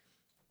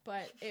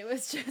 But it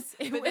was just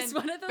it But was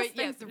then- one of those But things.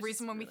 yeah, that the was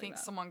reason just when we really think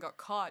bad. someone got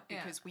caught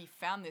Yeah. because we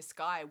found this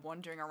guy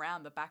wandering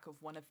around the back of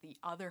one of the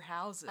other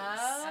houses.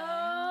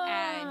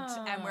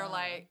 Oh. And we're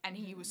like, and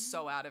he was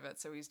so out of it,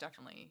 so he's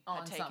definitely On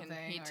had taken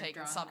something he'd or taken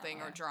drunk. something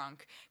Yeah. or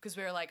drunk, because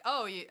we were like,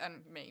 oh, you,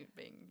 and me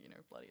being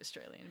bloody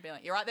Australian, being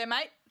like, you right there,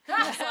 mate? he's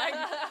like,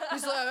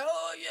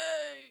 oh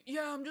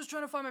yeah, I'm just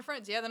trying to find my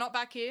friends. Yeah, they're not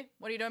back here.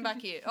 What are you doing back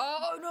here?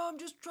 Oh no, I'm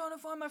just trying to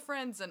find my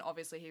friends. And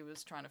obviously he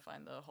was trying to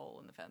find the hole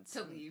in the fence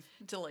To and- leave.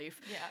 To leave.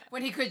 Yeah.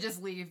 When he could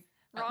just leave.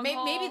 Wrong Maybe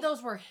hole.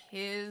 those were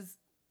his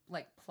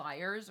like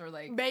pliers or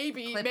like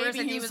Maybe clippers,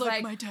 and he was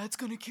like, my dad's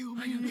gonna kill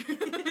me.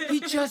 he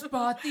just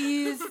bought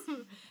these.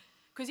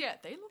 Because yeah,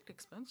 they looked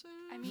expensive.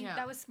 I mean, Yeah.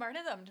 that was smart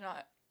of them to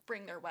not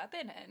bring their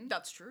weapon in.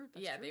 That's true.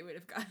 That's Yeah, true. they would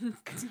have gotten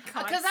Because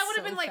that would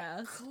have been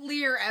like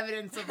clear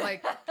evidence of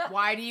like,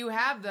 why do you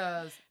have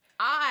those?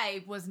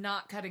 I was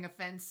not cutting a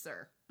fence,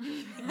 sir.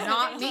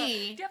 Not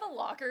me. Do you have a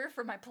locker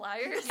for my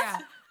pliers? Yeah.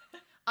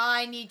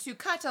 I need to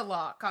cut a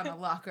lock on a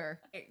locker.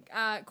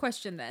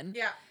 question then.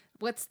 Yeah.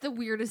 What's the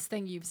weirdest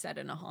thing you've said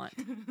in a haunt?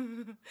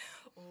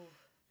 Oh,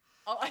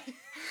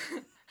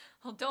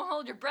 Well, don't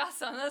hold your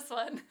breath on this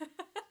one.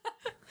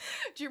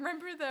 do you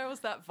remember there was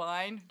that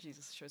Vine?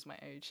 Jesus, shows my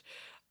age.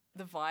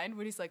 The Vine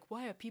when he's like,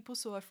 "Why are people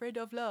so afraid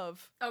of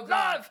love?" Oh,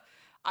 God. Love.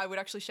 I would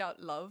actually shout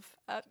 "love"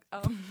 at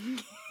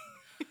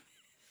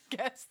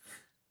guests.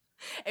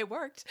 It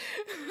worked.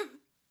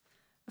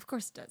 Of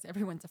course it does.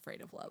 Everyone's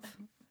afraid of love.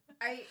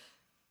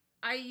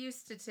 I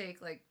used to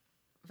take like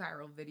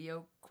viral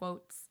video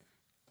quotes.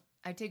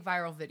 I take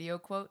viral video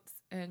quotes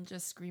and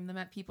just scream them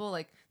at people.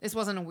 Like this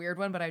wasn't a weird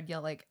one, but I'd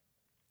yell like,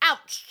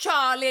 "Ouch,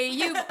 Charlie,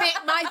 you bit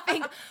my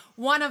finger."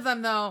 One of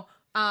them though,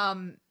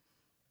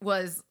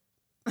 was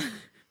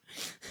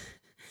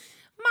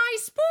my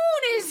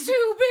spoon is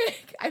too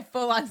big. I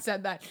full on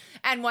said that.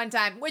 And one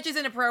time, which is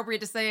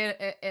inappropriate to say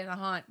it in a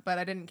haunt, but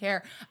I didn't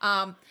care.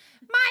 My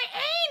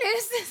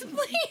anus is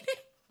bleeding.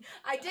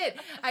 I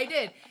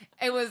did.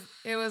 It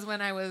was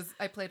when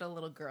I played a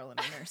little girl in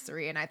a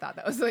nursery, and I thought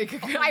that was like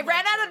I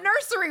ran out of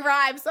nursery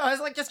rhymes, so I was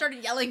like just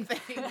started yelling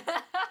things.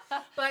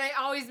 But I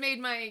always made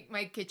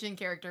my kitchen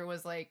character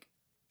was like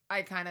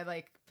I kind of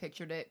like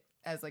pictured it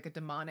as like a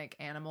demonic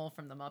animal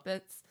from the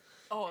Muppets,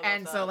 Oh, I love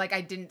and so that. like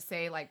I didn't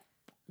say like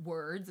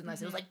words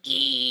unless it was like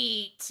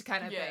eat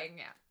kind of Yeah.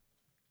 thing.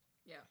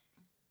 Yeah,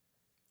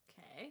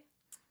 Okay.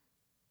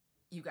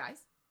 you guys.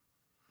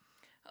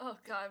 Oh,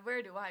 God,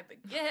 where do I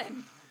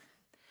begin?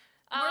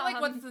 More like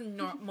what's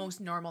the most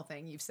normal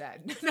thing you've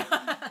said?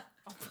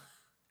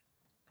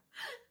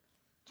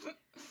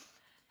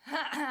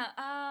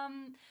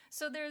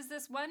 So there's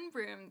this one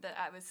room that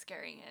I was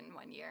scaring in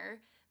one year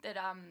that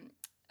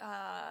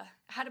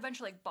had a bunch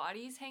of like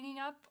bodies hanging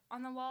up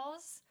on the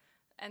walls,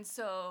 and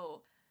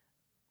so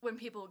when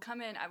people would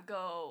come in, I would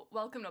go,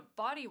 "Welcome to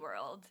Body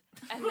World,"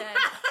 and then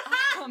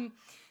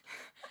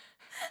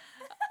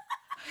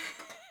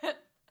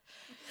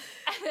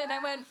and then I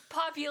went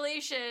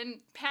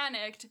population,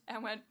 panicked,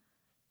 and went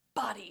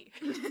body.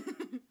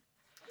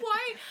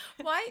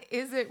 Why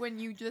is it when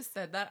you just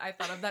said that I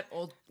thought of that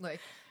old like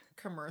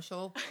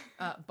commercial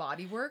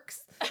Body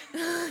Works?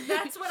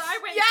 That's what I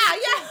went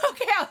Yeah.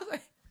 Okay, I was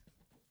like,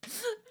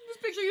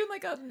 just picture you in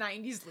like a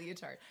 90s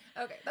leotard.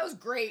 Okay, that was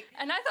great.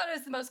 And I thought it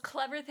was the most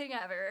clever thing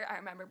ever. I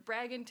remember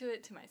bragging to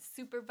it to my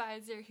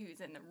supervisor who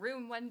was in the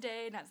room one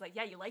day, and I was like,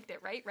 "Yeah, you liked it,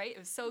 right? Right? It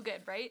was so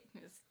good, right?"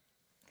 It was,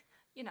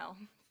 you know.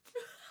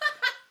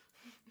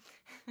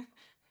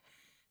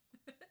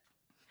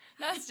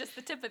 That's just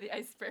the tip of the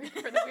iceberg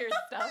for the weird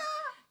stuff.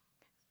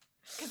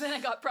 Because then I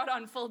got brought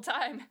on full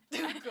time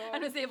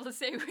and was able to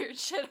say weird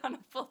shit on a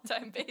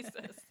full-time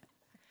basis.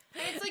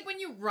 It's like when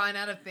you run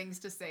out of things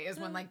to say is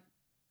when like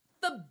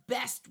the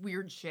best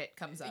weird shit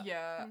comes up.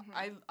 Yeah,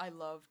 I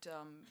loved.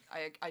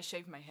 I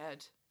shaved my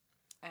head,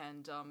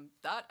 and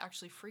that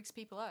actually freaks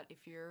people out.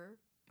 If you're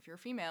a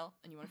female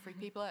and you want to freak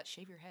people out,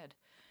 shave your head,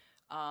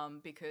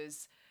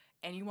 because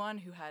anyone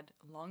who had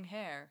long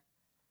hair,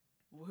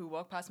 who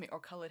walked past me or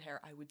colored hair,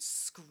 I would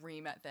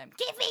scream at them,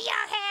 "Give me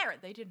your hair!"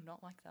 They did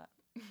not like that.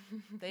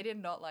 They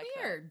did not like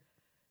that. Weird.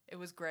 It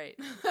was great.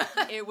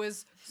 It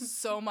was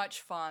so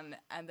much fun.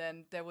 And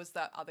then there was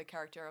that other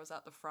character. I was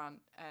at the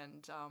front,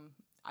 and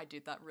I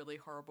did that really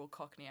horrible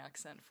Cockney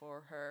accent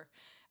for her.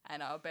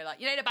 And I would be like,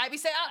 you need a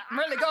babysitter? I'm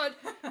really good.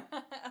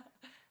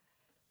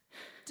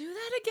 Do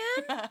that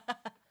again?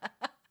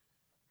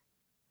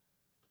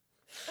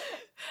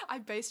 I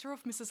based her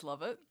off Mrs.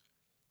 Lovett.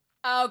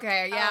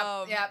 Okay,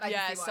 yeah. I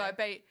can see so why. I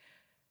beat.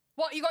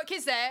 What, you got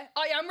kids there?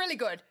 Oh, yeah, I'm really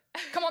good.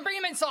 Come on, bring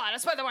them inside. I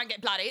swear they won't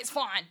get bloody. It's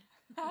fine.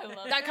 I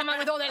love Don't come out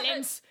with all their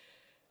limbs.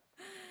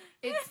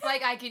 It's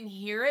like I can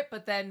hear it,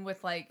 but then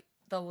with like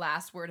the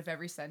last word of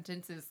every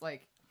sentence is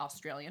like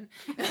Australian.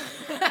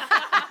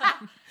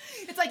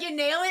 It's like you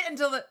nail it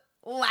until the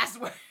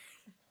last word,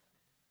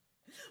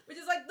 which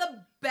is like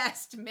the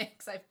best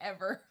mix I've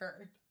ever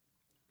heard.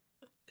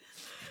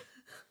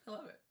 I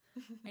love it.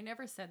 I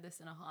never said this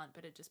in a haunt,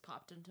 but it just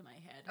popped into my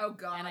head. Oh,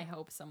 God. And I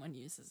hope someone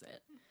uses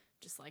it.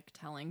 Just like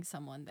telling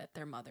someone that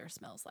their mother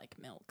smells like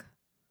milk.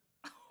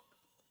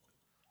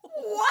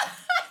 What?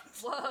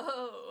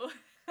 Whoa.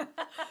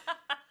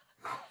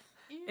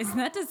 Isn't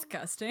that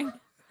disgusting?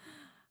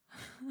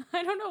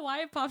 I don't know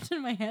why it popped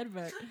in my head,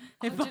 but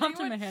it popped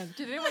in my head.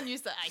 Did anyone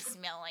use the I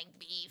smell like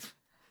beef?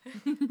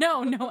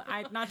 No,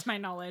 not to my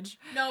knowledge.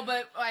 No,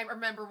 but I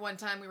remember one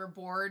time we were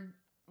bored,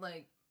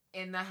 like,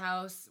 in the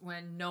house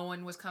when no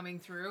one was coming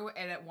through,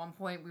 and at one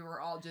point we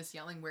were all just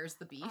yelling, "Where's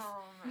the beef?"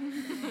 Oh my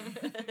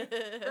God.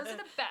 Those are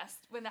the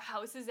best when the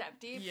house is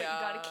empty, but you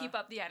gotta keep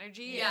up the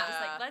energy. Yeah. And just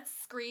like, let's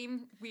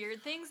scream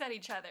weird things at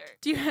each other.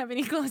 Do you have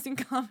any closing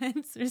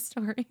comments or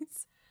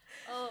stories?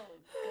 Oh,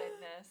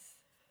 goodness.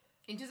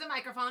 Into the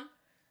microphone.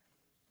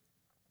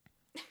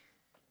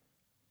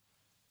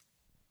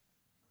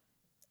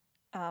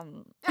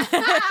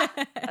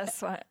 I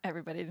just want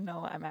everybody to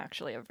know I'm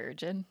actually a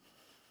virgin.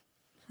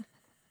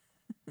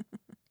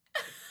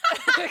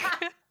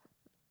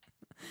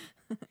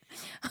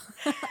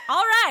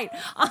 All right.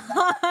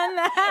 On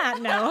that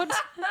note,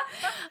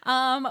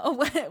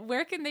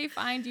 where can they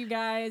find you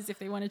guys if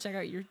they want to check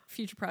out your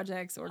future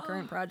projects or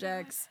current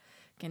projects?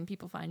 Can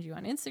people find you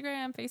on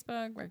Instagram,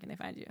 Facebook? Where can they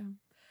find you?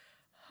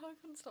 Oh, I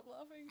couldn't stop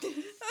laughing.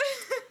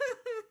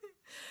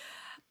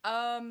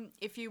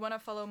 If you want to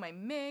follow my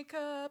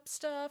makeup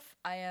stuff,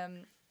 I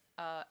am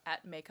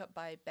at Makeup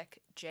by Beck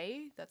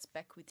J. That's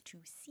Beck with 2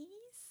 C's.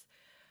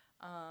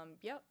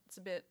 Yeah, it's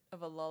a bit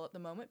of a lull at the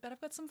moment, but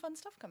I've got some fun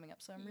stuff coming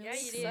up, so I'm really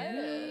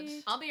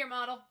excited. I'll be your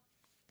model.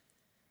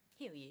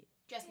 Hell yeah.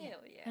 Just me.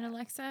 Hell yeah. And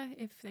Alexa,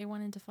 if they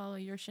wanted to follow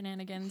your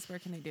shenanigans, where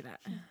can they do that?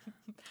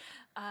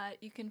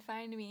 You can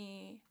find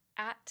me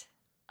at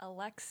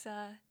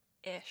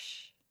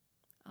Alexa-ish.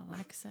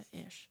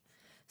 Alexa-ish.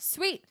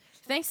 Sweet.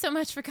 Thanks so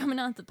much for coming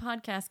on the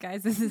podcast,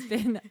 guys. This has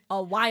been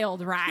a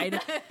wild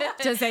ride,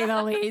 to say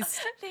the least.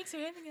 Thanks for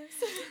having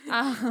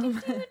us.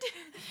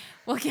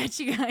 We'll catch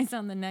you guys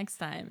on the next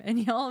time. And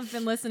y'all have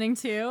been listening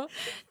to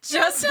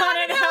Just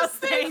Haunted House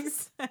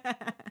Things.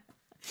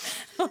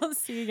 We'll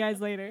see you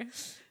guys later.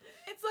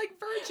 It's like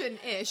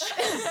virgin-ish.